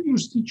understand your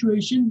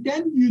situation.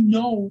 Then you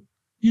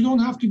don't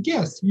have to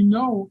guess.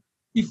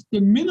 If the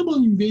minimal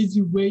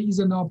invasive way is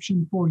an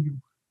option for you.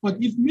 But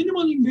if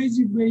minimal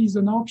invasive way is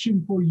an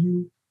option for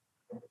you,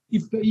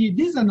 if it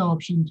is an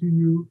option to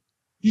you,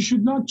 you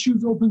should not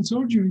choose open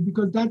surgery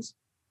because that's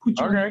put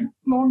you on a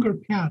longer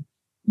path.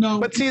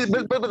 Now, but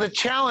the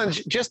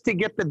challenge, just to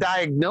get the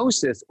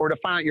diagnosis or to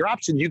find out your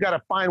options, you got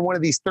to find one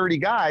of these 30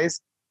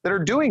 guys that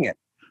are doing it.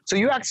 So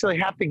you actually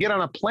have to get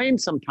on a plane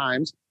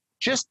sometimes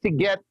just to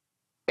get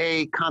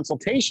a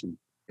consultation.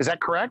 Is that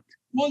correct?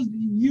 Well,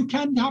 you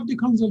can have the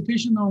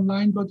consultation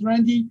online, but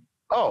Randy,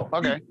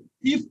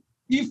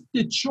 if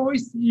the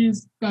choice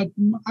is that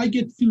I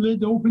get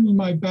filleted open in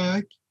my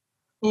back,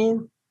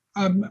 or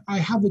I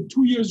have a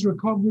 2 years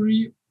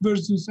recovery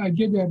versus I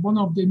get one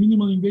of the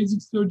minimal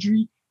invasive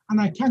surgery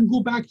and I can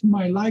go back to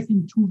my life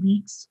in 2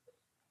 weeks.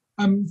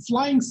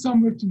 Flying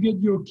somewhere to get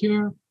your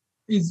care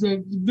is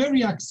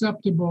very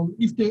acceptable.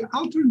 If the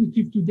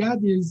alternative to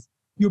that is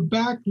your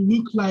back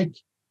look like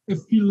a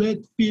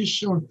fillet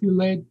fish or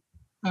fillet,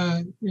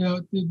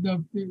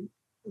 the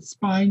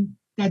spine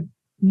that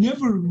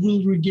never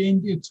will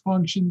regain its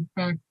function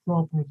back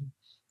properly.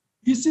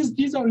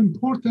 These are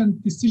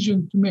important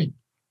decisions to make.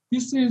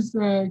 This is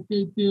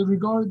regarding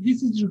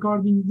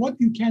what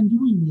you can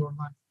do in your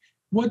life,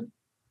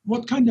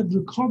 what kind of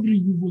recovery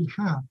you will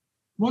have,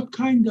 what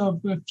kind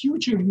of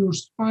future your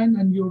spine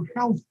and your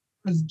health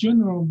as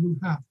general will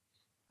have.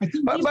 I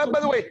think by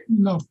the way,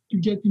 enough to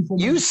get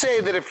information. You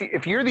say that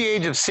if you're the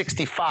age of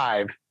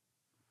 65,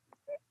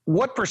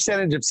 what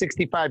percentage of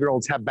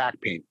 65-year-olds have back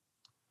pain?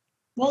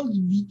 Well,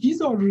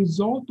 these are a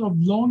result of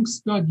long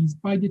studies.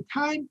 By the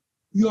time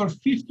you are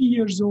 50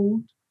 years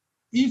old,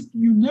 if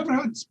you never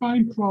had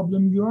spine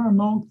problem, you are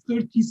among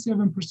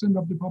 37%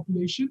 of the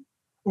population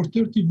or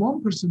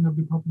 31% of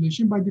the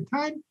population. By the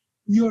time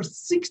you are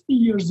 60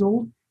 years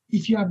old,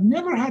 if you have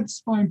never had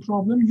spine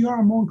problem, you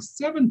are among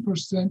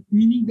 7%,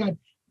 meaning that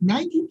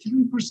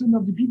 93%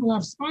 of the people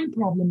have spine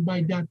problem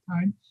by that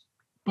time.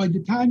 By the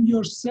time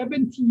you're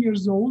 70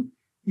 years old,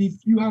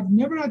 if you have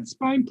never had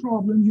spine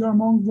problem, you're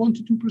among 1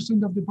 to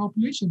 2% of the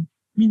population,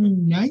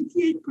 meaning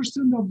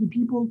 98% of the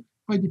people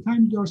by the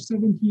time you're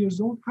 70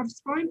 years old have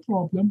spine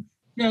problem.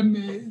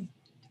 And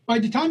by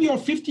the time you're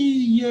 50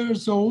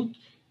 years old,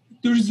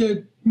 there is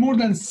a more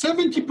than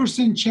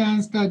 70%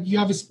 chance that you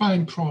have a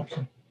spine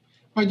problem.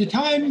 By the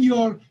time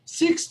you're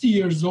 60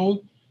 years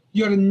old,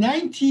 you're a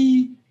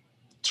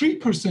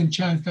 93%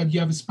 chance that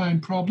you have a spine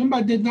problem.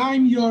 By the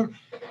time you're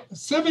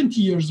 70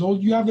 years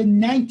old, you have a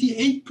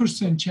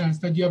 98% chance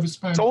that you have a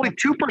spine problem.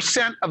 So only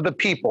 2% of the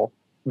people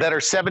that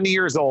are 70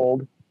 years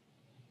old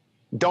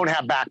don't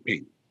have back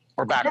pain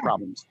or back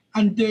problems.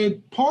 And the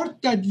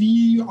part that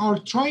we are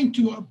trying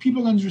to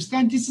people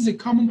understand, this is a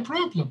common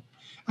problem.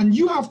 And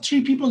you have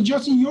 3 people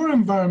just in your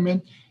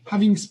environment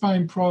having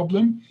spine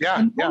problem.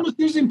 Almost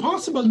it's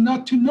impossible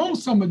not to know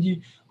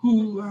somebody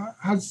who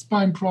has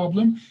spine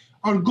problem.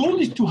 Our goal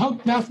is to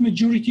help vast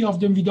majority of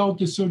them without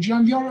the surgery,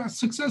 and we are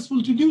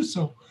successful to do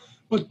so.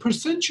 But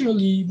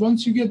percentually,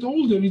 once you get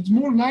older, it's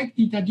more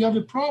likely that you have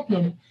a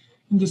problem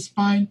in the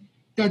spine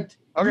that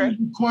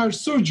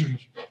requires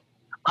surgery.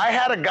 I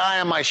had a guy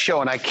on my show,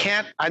 and I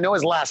know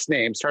his last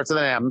name, starts with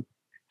an M.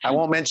 I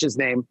won't mention his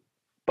name,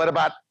 but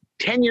about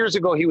 10 years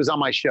ago, he was on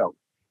my show,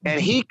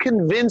 and he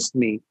convinced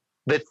me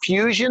that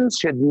fusions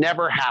should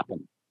never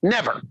happen.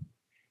 Never.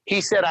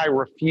 He said, I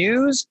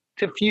refuse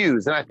to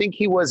fuse. And I think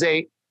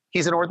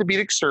he's an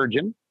orthopedic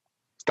surgeon.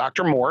 It's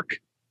Dr. Mork.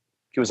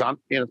 He was on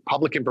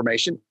public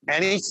information.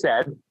 And he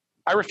said,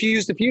 I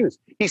refuse to fuse.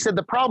 He said,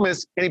 the problem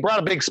is, and he brought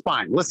a big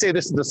spine. Let's say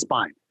this is the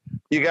spine.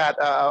 You got,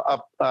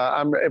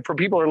 for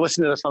people who are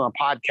listening to this on a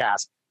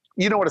podcast,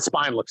 you know what a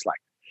spine looks like.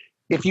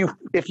 If you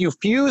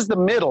fuse the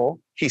middle,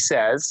 he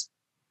says,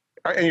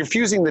 and you're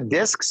fusing the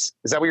discs,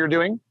 is that what you're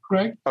doing?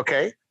 Correct.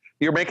 Okay.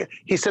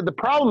 He said, the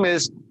problem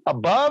is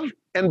above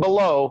and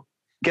below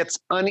gets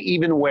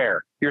uneven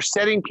wear. You're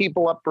setting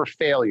people up for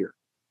failure.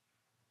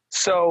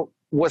 So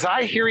was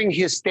I hearing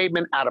his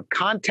statement out of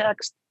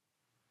context?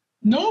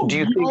 No,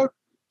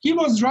 he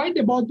was right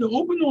about the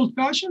open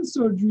old-fashioned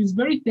surgery is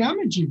very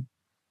damaging.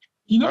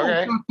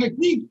 That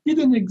technique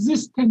didn't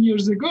exist 10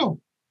 years ago.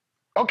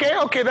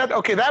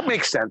 That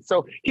makes sense.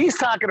 So he's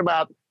talking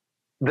about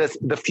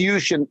the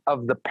fusion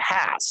of the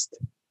past.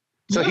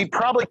 So he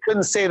probably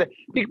couldn't say that,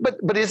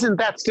 but isn't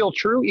that still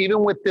true?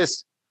 Even with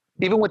this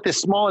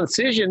small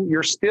incision,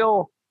 you're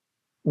still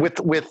with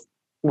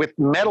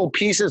metal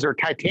pieces or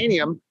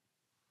titanium,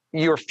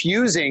 you're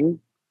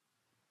fusing,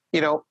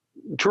 2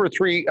 or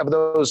 3 of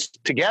those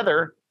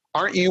together.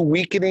 Aren't you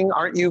weakening?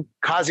 Aren't you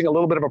causing a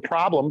little bit of a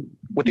problem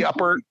with the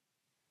upper?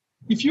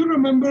 If you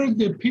remember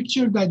the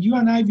picture that you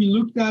and I, we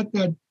looked at,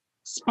 that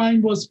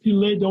spine was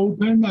filleted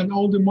open and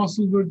all the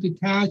muscles were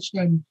detached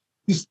and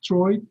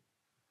destroyed,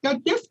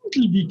 that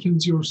definitely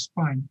weakens your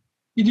spine.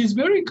 It is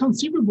very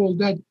conceivable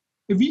that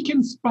a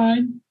weakened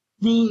spine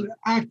will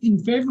act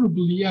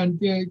unfavorably and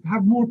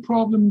have more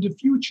problem in the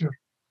future.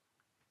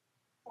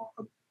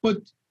 But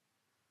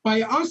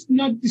by us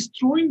not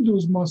destroying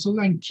those muscles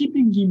and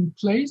keeping in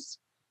place,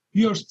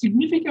 we are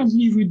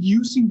significantly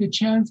reducing the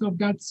chance of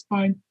that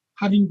spine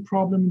having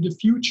problem in the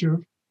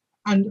future.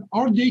 And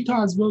our data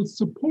as well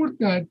support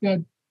that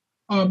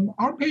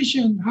our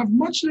patients have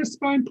much less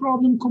spine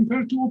problem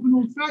compared to open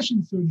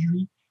old-fashioned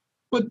surgery.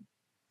 But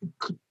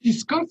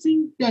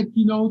discussing that,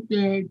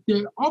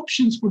 the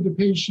options for the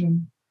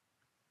patient,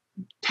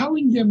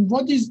 telling them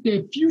what is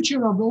the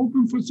future of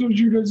open for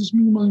surgery versus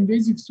minimal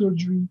invasive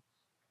surgery,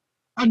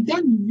 and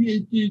then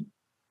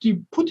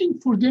putting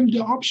for them the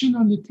option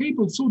on the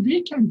table so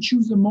they can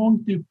choose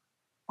among the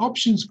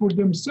options for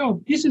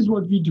themselves. This is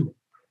what we do.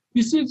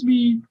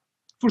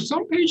 For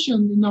some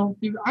patients,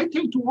 I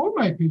tell to all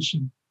my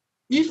patients,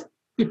 if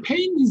the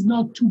pain is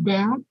not too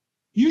bad,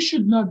 you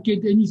should not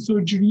get any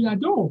surgery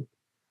at all.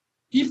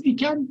 If we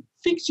can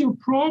fix your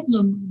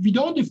problem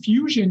without a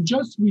fusion,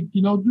 just with,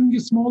 you know, doing a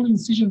small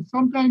incision.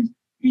 Sometimes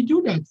we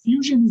do that.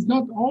 Fusion is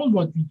not all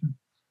what we do.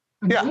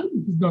 And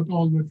OLLIF is not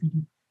all what we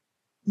do.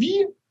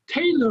 We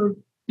tailor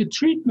the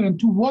treatment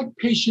to what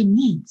patient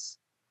needs.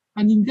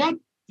 And in that,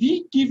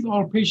 we give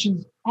our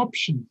patients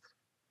options.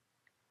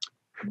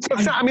 So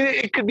it's not, I mean,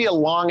 it could be a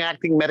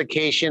long-acting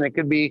medication. It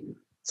could be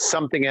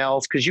something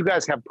else, because you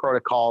guys have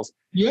protocols.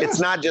 Yes. It's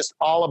not just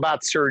all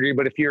about surgery,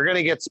 but if you're going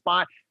to get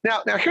spine.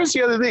 Now, here's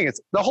the other thing.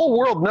 It's the whole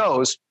world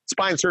knows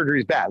spine surgery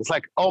is bad. It's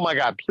like, oh my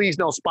God, please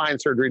no spine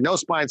surgery, no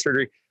spine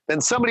surgery.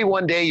 Then somebody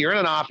one day, you're in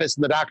an office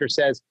and the doctor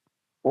says,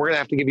 we're going to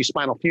have to give you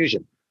spinal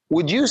fusion.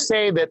 Would you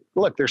say that,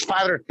 look, there's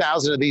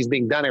 500,000 of these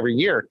being done every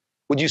year.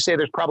 Would you say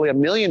there's probably 1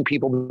 million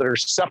people that are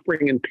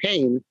suffering in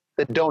pain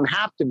that don't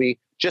have to be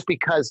just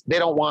because they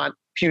don't want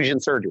fusion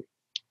surgery?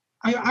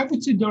 I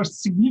would say there's a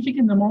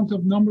significant amount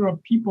of number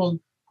of people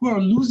who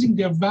are losing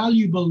their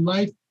valuable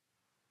life,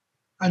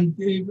 and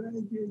they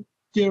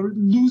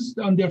lose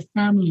on their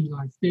family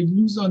life. They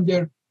lose on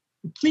their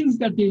things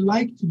that they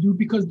like to do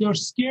because they're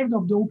scared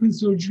of the open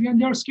surgery,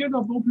 and they're scared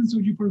of open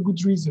surgery for a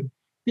good reason.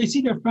 They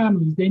see their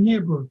families, their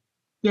neighbor,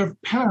 their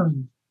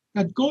parents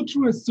that go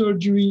through a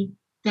surgery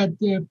that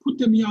put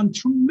them on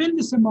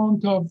tremendous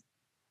amount of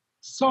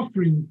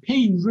suffering,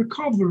 pain,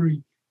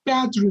 recovery,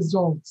 bad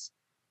results.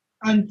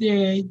 And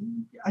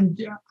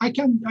I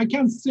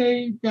can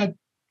say that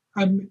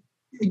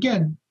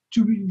again,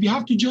 we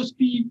have to just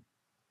be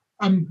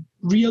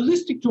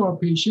realistic to our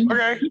patients,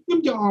 give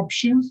them the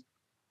options,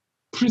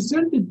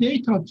 present the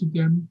data to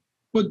them.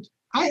 But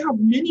I have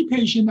many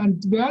patients,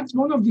 and that's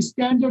one of the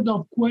standard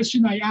of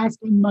question I ask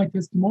in my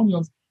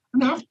testimonials,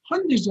 and I have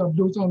hundreds of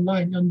those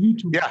online on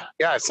YouTube.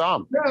 Yeah, I saw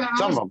them.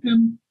 Some of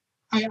them.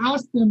 I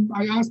asked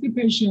the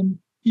patient,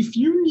 if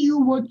you knew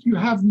what you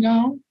have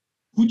now,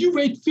 would you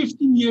wait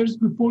 15 years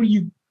before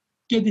you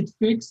get it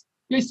fixed?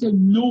 They said,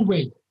 no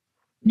way.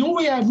 No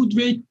way I would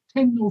wait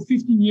 10 or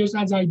 15 years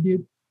as I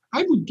did.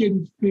 I would get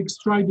it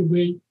fixed right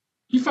away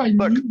if I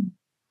knew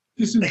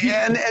this is...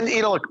 And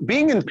you know, look,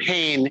 being in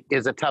pain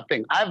is a tough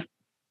thing.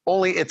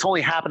 It's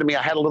only happened to me.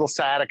 I had a little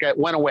sciatica, it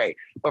went away.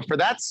 But for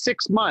that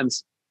 6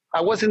 months,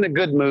 I wasn't in a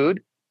good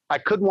mood. I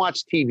couldn't watch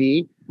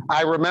TV.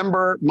 I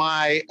remember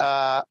my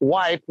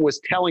wife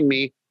was telling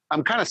me,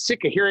 I'm kind of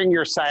sick of hearing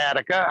your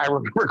sciatica. I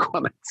remember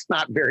going, it's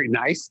not very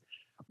nice,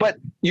 but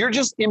you're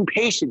just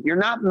impatient. You're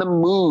not in the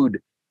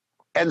mood.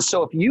 And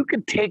so if you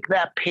could take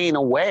that pain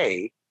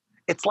away,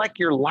 it's like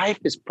your life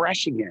is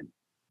fresh again.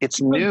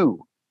 It's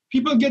new.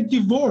 People get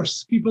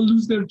divorced. People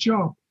lose their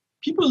job.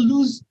 People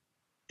lose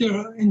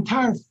their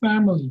entire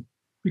family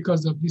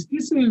because of this.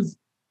 This is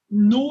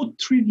no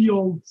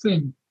trivial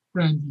thing,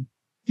 Randy.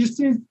 This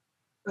is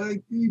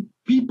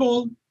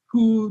people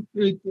who...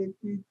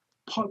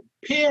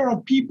 pair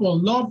of people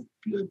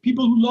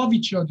who love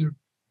each other.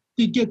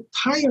 They get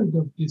tired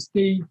of this.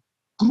 They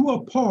grew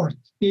apart.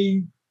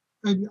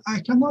 I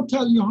cannot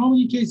tell you how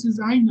many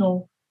cases I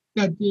know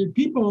that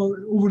people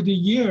over the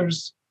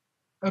years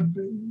that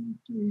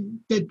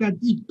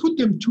it put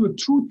them to a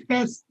true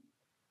test,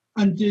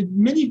 and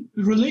many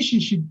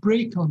relationships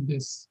break on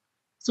this.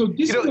 So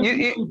this is a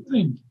beautiful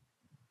thing.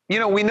 You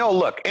know, we know,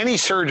 look, any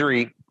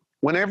surgery,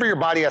 whenever your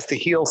body has to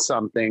heal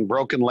something,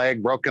 broken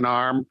leg, broken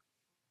arm,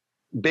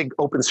 big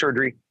open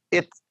surgery,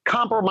 it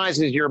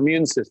compromises your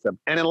immune system.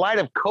 And in light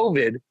of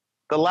COVID,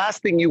 the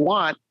last thing you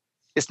want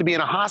is to be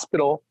in a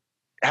hospital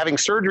having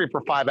surgery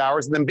for 5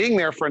 hours and then being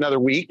there for another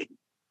week.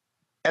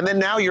 And then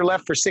now you're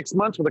left for 6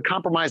 months with a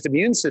compromised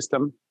immune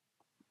system.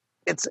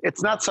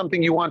 It's not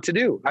something you want to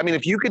do. I mean,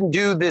 if you can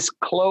do this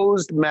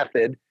closed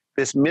method,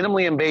 this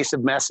minimally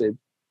invasive method,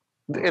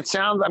 it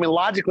sounds, I mean,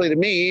 logically to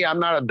me, I'm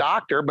not a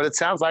doctor, but it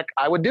sounds like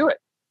I would do it.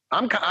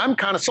 I'm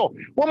kind of sold.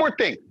 One more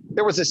thing.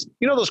 There was this,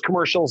 you know, those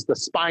commercials, the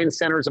Spine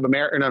Centers of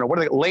America, what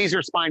are they,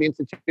 Laser Spine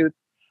Institute.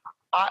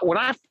 When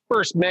I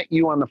first met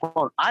you on the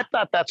phone, I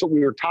thought that's what we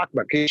were talking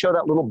about. Can you show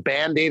that little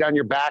Band-Aid on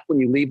your back when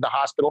you leave the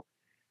hospital?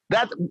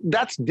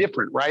 That's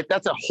different, right?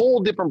 That's a whole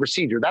different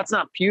procedure. That's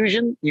not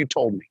fusion, you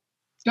told me.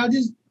 That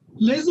is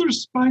Laser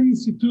Spine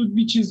Institute,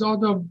 which is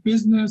out of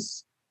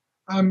business.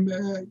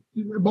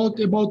 About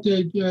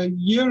a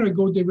year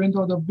ago, they went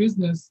out of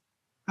business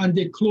and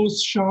they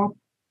closed shop.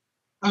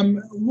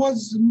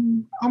 Was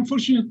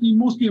unfortunately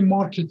mostly a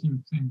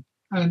marketing thing.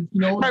 And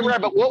you know,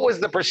 right. But what was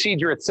the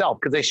procedure itself?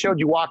 Because they showed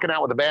you walking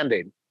out with a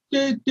Band-Aid.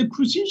 The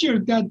procedure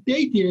that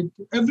they did,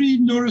 every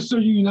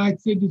neurosurgeon in the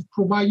United States is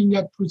providing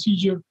that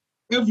procedure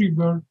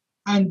everywhere.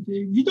 And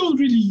we don't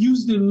really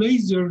use the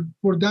laser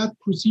for that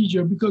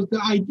procedure, because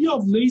the idea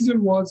of laser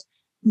was,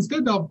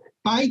 instead of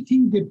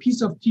biting the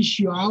piece of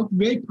tissue out,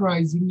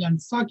 vaporizing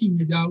and sucking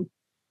it out,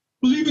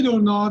 believe it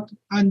or not,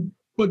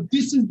 but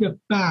this is the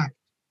fact.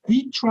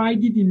 We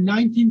tried it in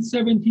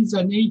 1970s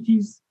and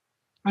 80s,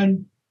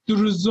 and the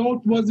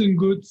result wasn't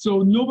good.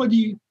 So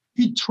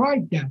we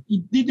tried that.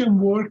 It didn't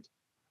work,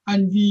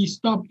 and we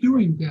stopped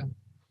doing that.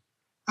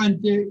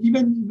 And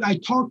even I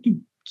talked to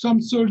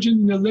some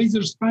surgeon in the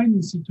Laser Spine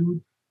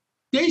Institute.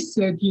 They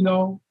said, you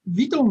know,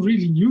 we don't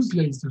really use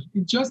laser.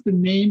 It's just the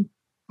name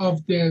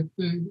of the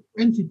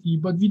entity,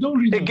 but we don't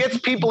really. It gets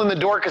people in the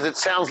door because it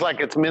sounds like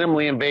it's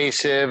minimally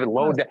invasive and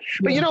low.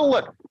 But you know,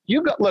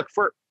 look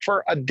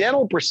for a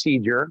dental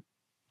procedure.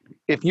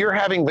 If you're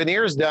having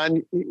veneers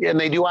done and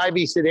they do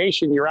IV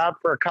sedation, you're out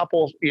for a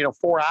couple,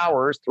 4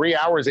 hours, 3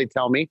 hours, they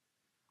tell me.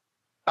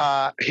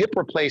 Hip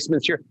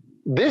replacements,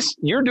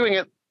 you're doing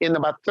it in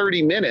about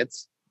 30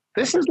 minutes.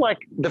 This is like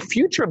the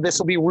future of this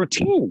will be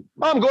routine.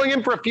 Oh, I'm going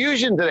in for a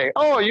fusion today.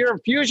 Oh, you're a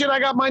fusion? I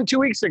got mine 2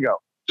 weeks ago.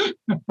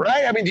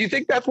 Right? I mean, do you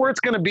think that's where it's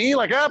going to be?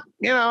 Like,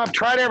 I've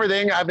tried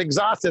everything. I've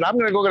exhausted. I'm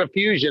going to go get a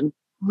fusion.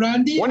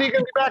 Randy? When are you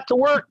going to be back to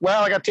work?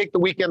 Well, I got to take the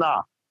weekend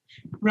off.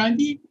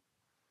 Randy,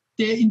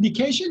 the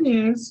indication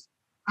is,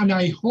 and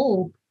I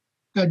hope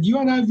that you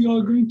and I, we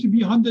are going to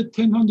be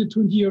 110,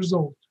 120 years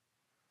old.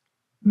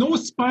 No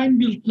spine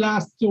will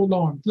last so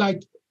long.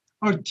 Like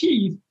our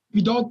teeth,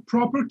 without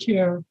proper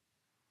care,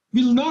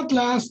 will not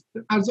last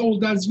as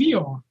old as we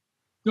are.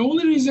 The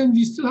only reason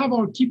we still have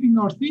keeping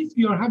our teeth,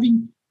 we are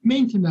having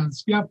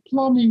maintenance. We have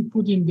plumbing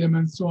put in them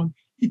and so on.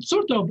 It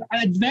sort of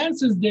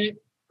advances the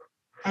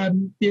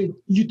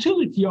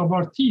utility of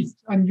our teeth.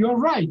 And you're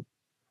right.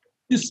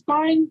 The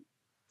spine,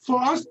 for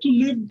us to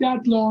live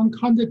that long,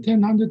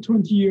 110,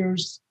 120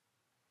 years,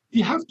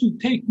 we have to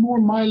take more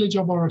mileage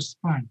of our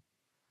spine.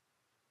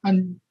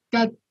 And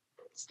that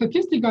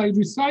statistic I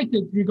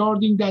recited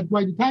regarding that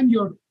by the time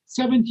you're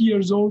 70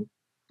 years old,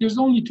 there's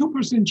only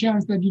 2%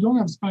 chance that you don't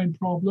have spine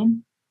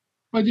problem.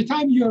 By the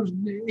time you're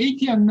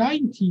 80 and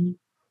 90,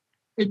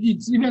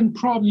 it's even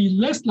probably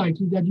less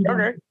likely that you don't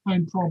have a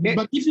spine problem.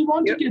 But if you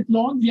want to get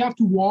long, we have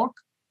to walk,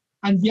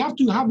 and we have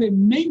to have a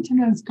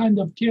maintenance kind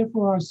of care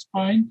for our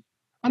spine.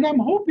 And I'm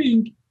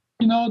hoping,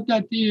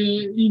 that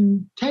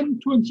in 10,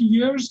 20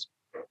 years,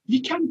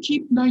 we can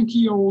keep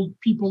 90-year-old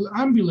people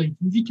ambulating.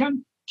 We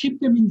can keep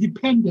them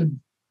independent.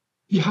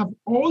 We have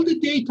all the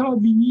data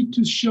we need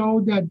to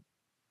show that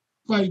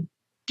by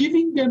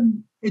giving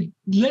them a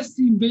less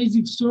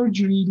invasive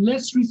surgery,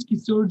 less risky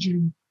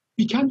surgery,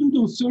 we can do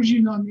those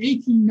surgeries on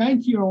 80,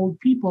 90-year-old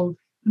people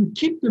and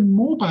keep them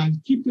mobile,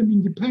 keep them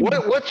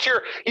independent. What's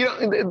your,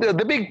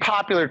 the big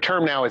popular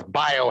term now is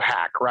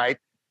biohack, right?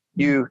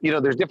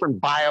 There's different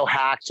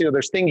biohacks.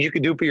 There's things you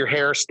can do for your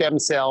hair, stem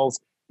cells.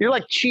 You're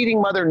like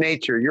cheating Mother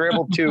Nature. You're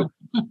able to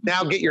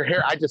now get your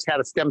hair. I just had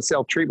a stem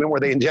cell treatment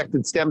where they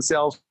injected stem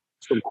cells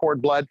from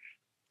cord blood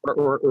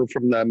or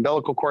from the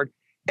umbilical cord.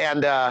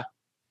 And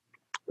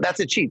that's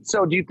a cheat.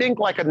 So do you think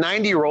like a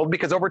 90-year-old,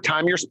 because over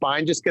time your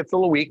spine just gets a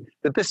little weak,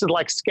 that this is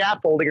like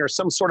scaffolding or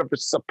some sort of a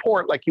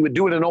support like you would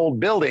do in an old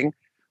building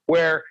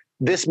where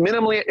this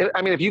minimally,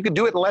 if you could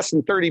do it in less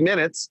than 30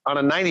 minutes on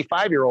a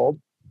 95-year-old,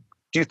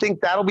 do you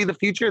think that'll be the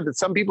future, that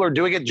some people are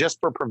doing it just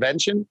for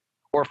prevention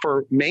or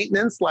for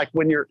maintenance? Like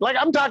when you're, like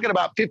I'm talking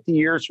about 50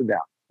 years from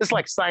now. It's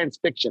like science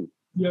fiction.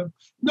 Yeah.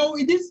 No,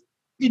 it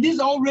is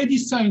already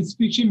science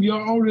fiction. We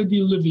are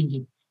already living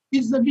it.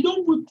 It's that we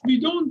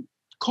don't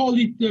call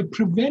it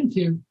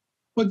preventive,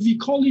 but we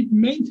call it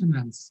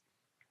maintenance.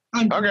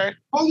 And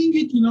calling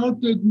it,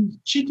 the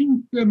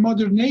cheating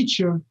Mother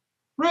Nature.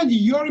 Randy,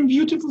 you're in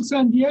beautiful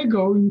San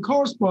Diego in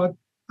Carlsbad,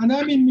 and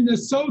I'm in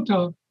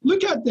Minnesota.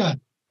 Look at that.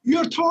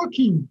 You're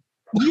talking.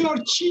 We are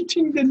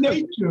cheating the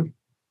nature.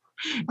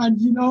 And,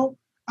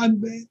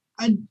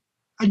 and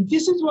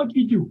this is what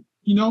we do.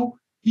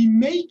 We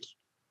make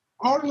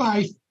our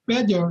life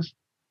better,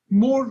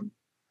 more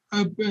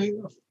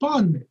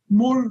fun,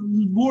 more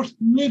worth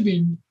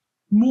living,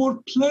 more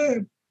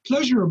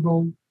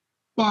pleasurable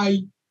by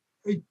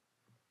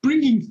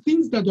bringing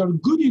things that are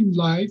good in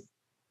life,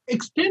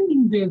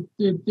 extending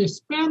the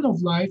span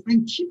of life,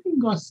 and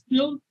keeping us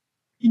still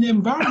in an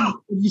environment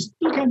that we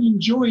still can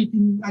enjoy it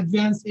in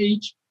advanced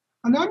age.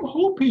 And I'm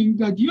hoping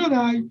that you and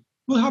I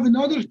will have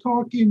another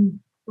talk in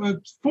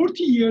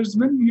 40 years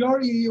when we are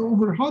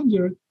over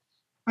 100,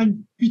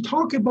 and we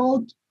talk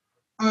about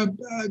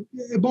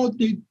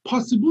the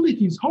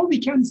possibilities, how we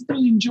can still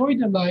enjoy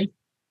the life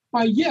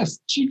by,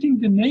 cheating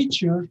the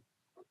nature.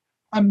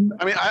 I mean,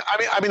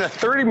 a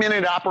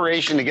 30-minute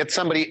operation to get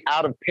somebody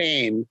out of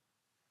pain.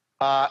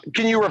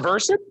 Can you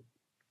reverse it?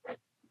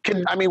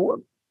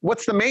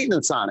 What's the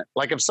maintenance on it?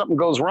 Like if something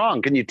goes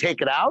wrong, can you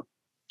take it out?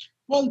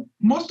 Well,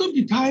 most of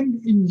the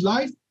time in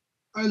life,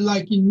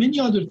 like in many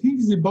other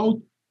things, is about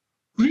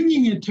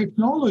bringing a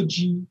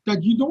technology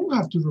that you don't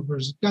have to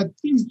reverse it, that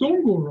things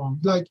don't go wrong.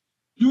 Like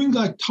doing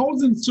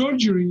 1,000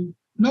 surgery,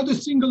 not a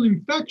single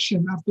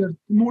infection after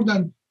more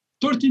than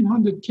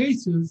 1,300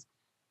 cases.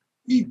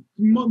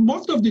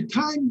 Most of the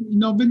time,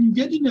 when you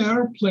get in an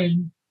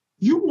airplane,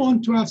 you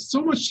want to have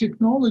so much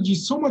technology,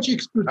 so much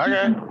expertise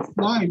in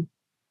flight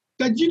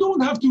that you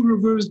don't have to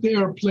reverse the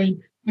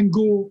airplane and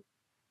go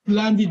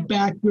land it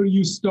back where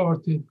you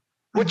started.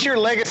 What's your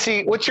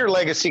legacy? What's your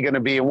legacy going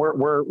to be? And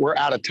we're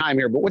out of time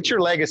here, but what's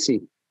your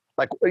legacy?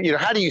 Like,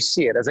 how do you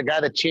see it as a guy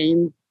that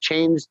changed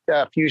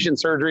fusion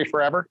surgery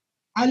forever?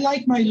 I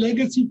like my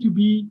legacy to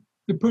be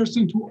the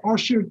person who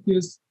ushered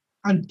this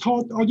and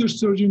taught other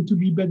surgeons to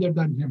be better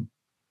than him.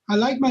 I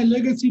like my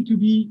legacy to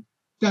be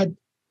that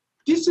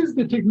this is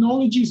the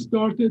technology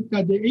started,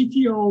 that the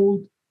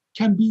 80-year-old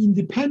can be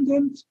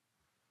independent,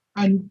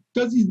 and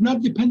is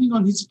not depending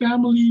on his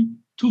family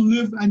to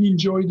live and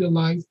enjoy the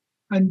life.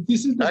 And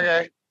this is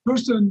the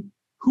person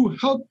who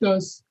helped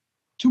us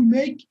to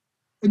make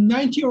a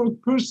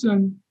 90-year-old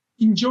person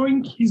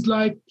enjoying his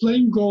life,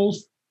 playing golf,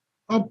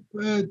 up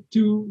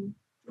to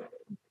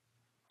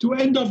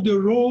end of the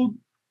road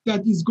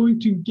that is going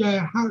to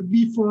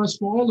be for us,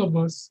 for all of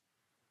us.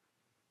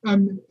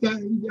 And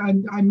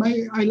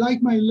I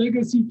like my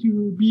legacy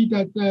to be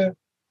that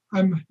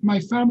my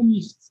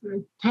family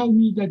tell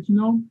me that, you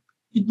know,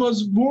 it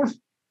was worth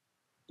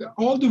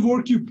all the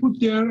work you put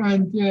there,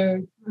 and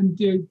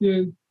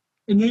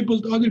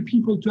enabled other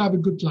people to have a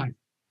good life.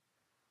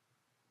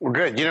 Well,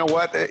 good. You know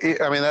what?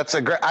 I mean, that's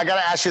a great. I got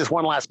to ask you this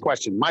one last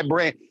question. My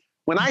brain,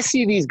 when I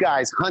see these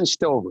guys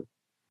hunched over,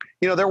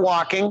 you know, they're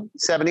walking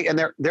 70 and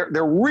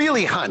they're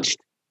really hunched,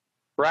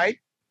 right?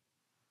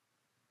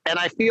 And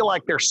I feel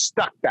like they're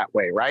stuck that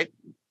way, right?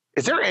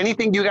 Is there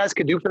anything you guys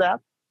could do for that?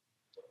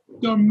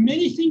 There are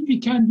many things we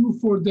can do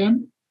for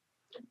them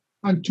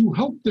and to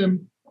help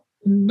them,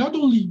 not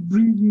only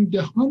bringing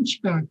the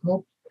hunchback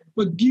up,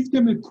 but give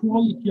them a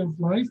quality of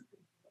life.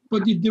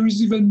 But there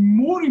is even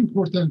more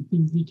important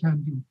things we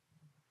can do.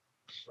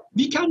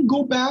 We can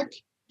go back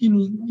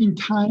in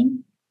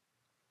time,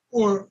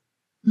 or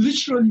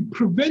literally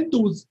prevent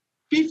those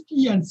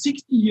 50 and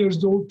 60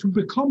 years old to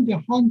become the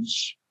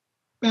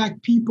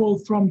hunchback people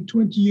from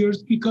 20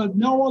 years, because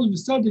now all of a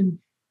sudden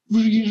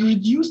we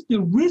reduce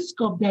the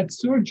risk of that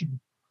surgery.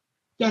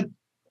 That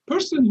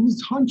person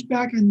who's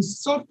hunchback and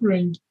is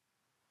suffering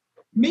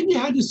maybe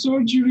had a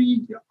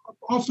surgery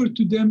offered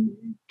to them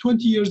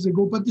 20 years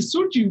ago, but the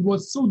surgery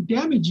was so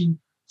damaging,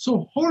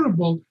 so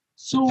horrible.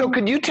 So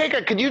could you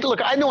look,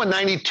 I know a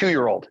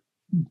 92-year-old,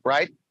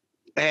 right?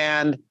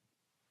 And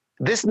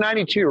this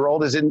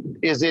 92-year-old is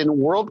in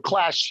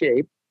world-class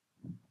shape,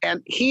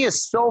 and he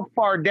is so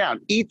far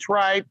down, eats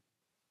right,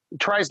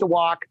 tries to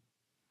walk.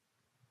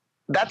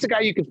 That's a guy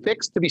you could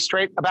fix to be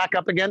straight back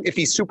up again if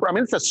he's super, I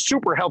mean, it's a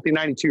super healthy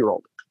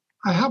 92-year-old.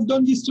 I have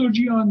done this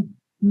surgery on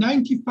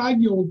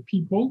 95-year-old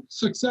people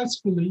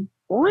successfully.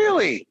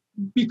 Really?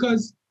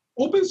 Because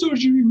open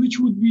surgery, which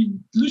would be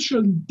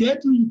literally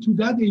deadly to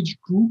that age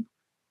group,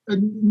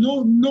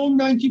 no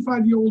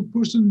 95-year-old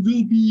person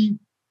will be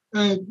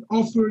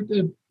offered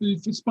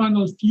a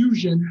spinal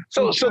fusion.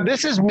 So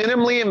this is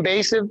minimally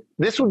invasive?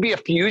 This would be a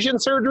fusion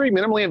surgery,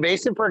 minimally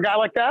invasive for a guy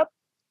like that?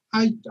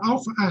 I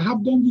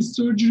have done this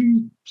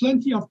surgery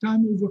plenty of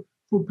time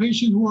for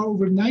patients who are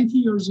over 90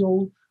 years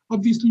old.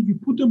 Obviously, we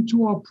put them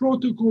to our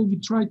protocol. We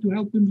try to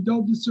help them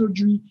without the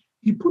surgery.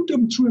 We put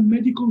them through a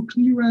medical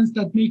clearance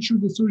that makes sure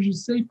the surgery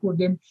is safe for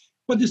them.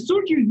 But the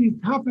surgery that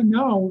happens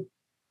now,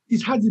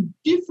 it has a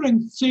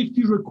different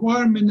safety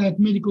requirement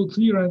at medical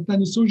clearance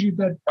than a surgery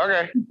that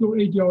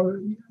takes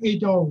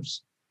 8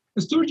 hours.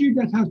 A surgery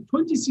that has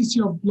 20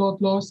 cc of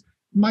blood loss.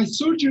 My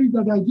surgery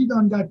that I did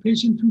on that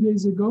patient 2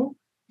 days ago,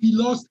 he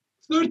lost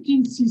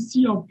 13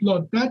 cc of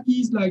blood. That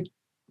is like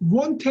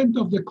 1/10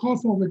 of the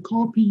cup of a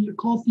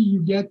coffee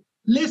you get,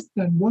 less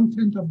than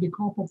 1/10 of the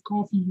cup of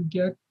coffee you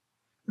get.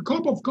 A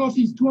cup of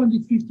coffee is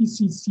 250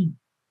 cc.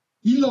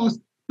 He lost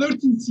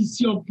 13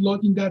 cc of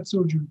blood in that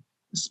surgery,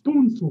 a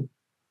spoonful.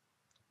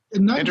 A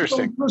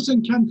 90-year-old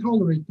person can't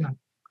tolerate that.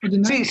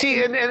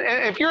 See, and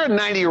if you're a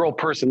 90-year-old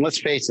person, let's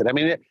face it. I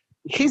mean,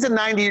 he's a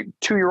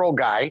 92-year-old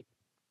guy,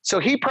 so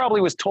he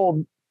probably was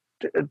told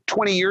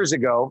 20 years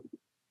ago,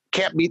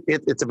 can't be.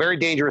 It's a very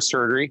dangerous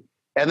surgery.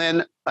 And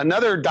then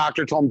another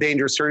doctor told him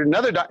dangerous surgery.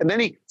 And then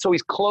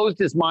he's closed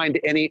his mind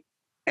to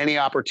any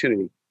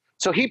opportunity.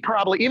 So he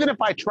probably, even if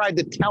I tried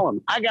to tell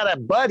him, I got a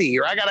buddy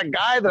or I got a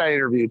guy that I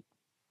interviewed,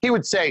 he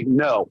would say,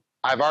 no,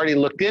 I've already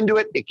looked into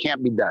it. It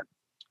can't be done.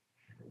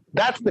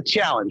 That's the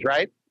challenge,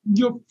 right?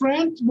 Your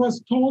friend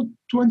was told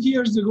 20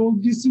 years ago,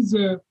 this is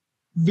a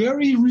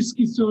very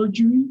risky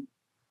surgery.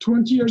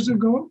 20 years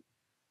ago,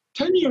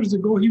 10 years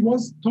ago, he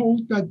was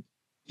told that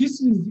this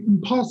is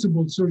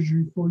impossible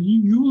surgery for you.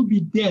 You will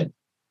be dead.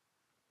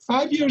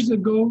 5 years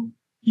ago,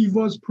 he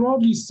was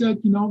probably said,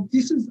 you know,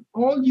 this is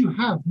all you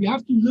have. You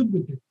have to live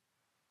with it.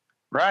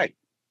 Right.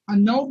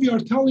 And now we are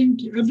telling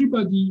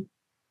everybody,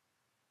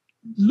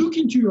 look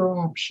into your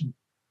option.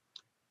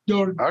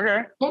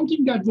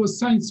 Something that was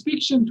science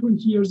fiction 20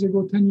 years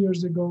ago, 10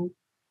 years ago,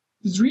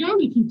 is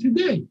reality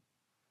today.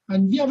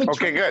 And we have a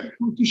good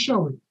to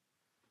show it.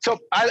 So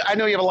I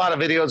know you have a lot of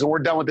videos and we're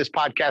done with this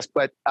podcast,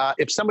 but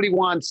if somebody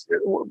wants,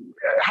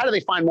 how do they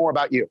find more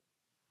about you?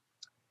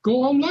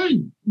 Go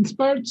online,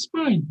 Inspired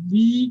Spine.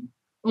 We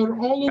are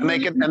all over.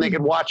 And they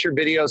can watch your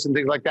videos and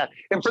things like that.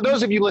 And for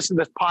those of you listening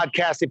to this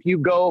podcast, if you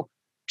go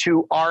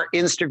to our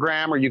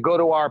Instagram or you go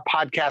to our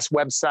podcast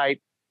website,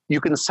 you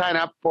can sign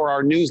up for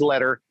our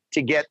newsletter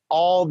to get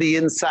all the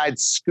inside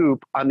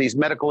scoop on these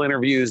medical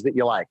interviews that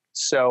you like.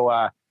 So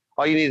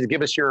all you need is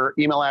give us your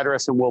email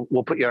address and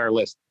we'll put you on our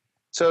list.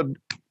 So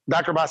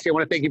Dr. Abbasi, I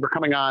want to thank you for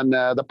coming on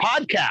the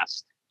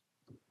podcast.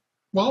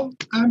 Well,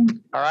 all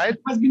right.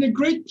 It has been a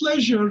great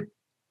pleasure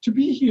to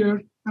be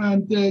here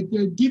and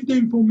give the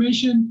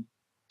information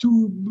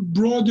to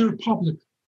broader public.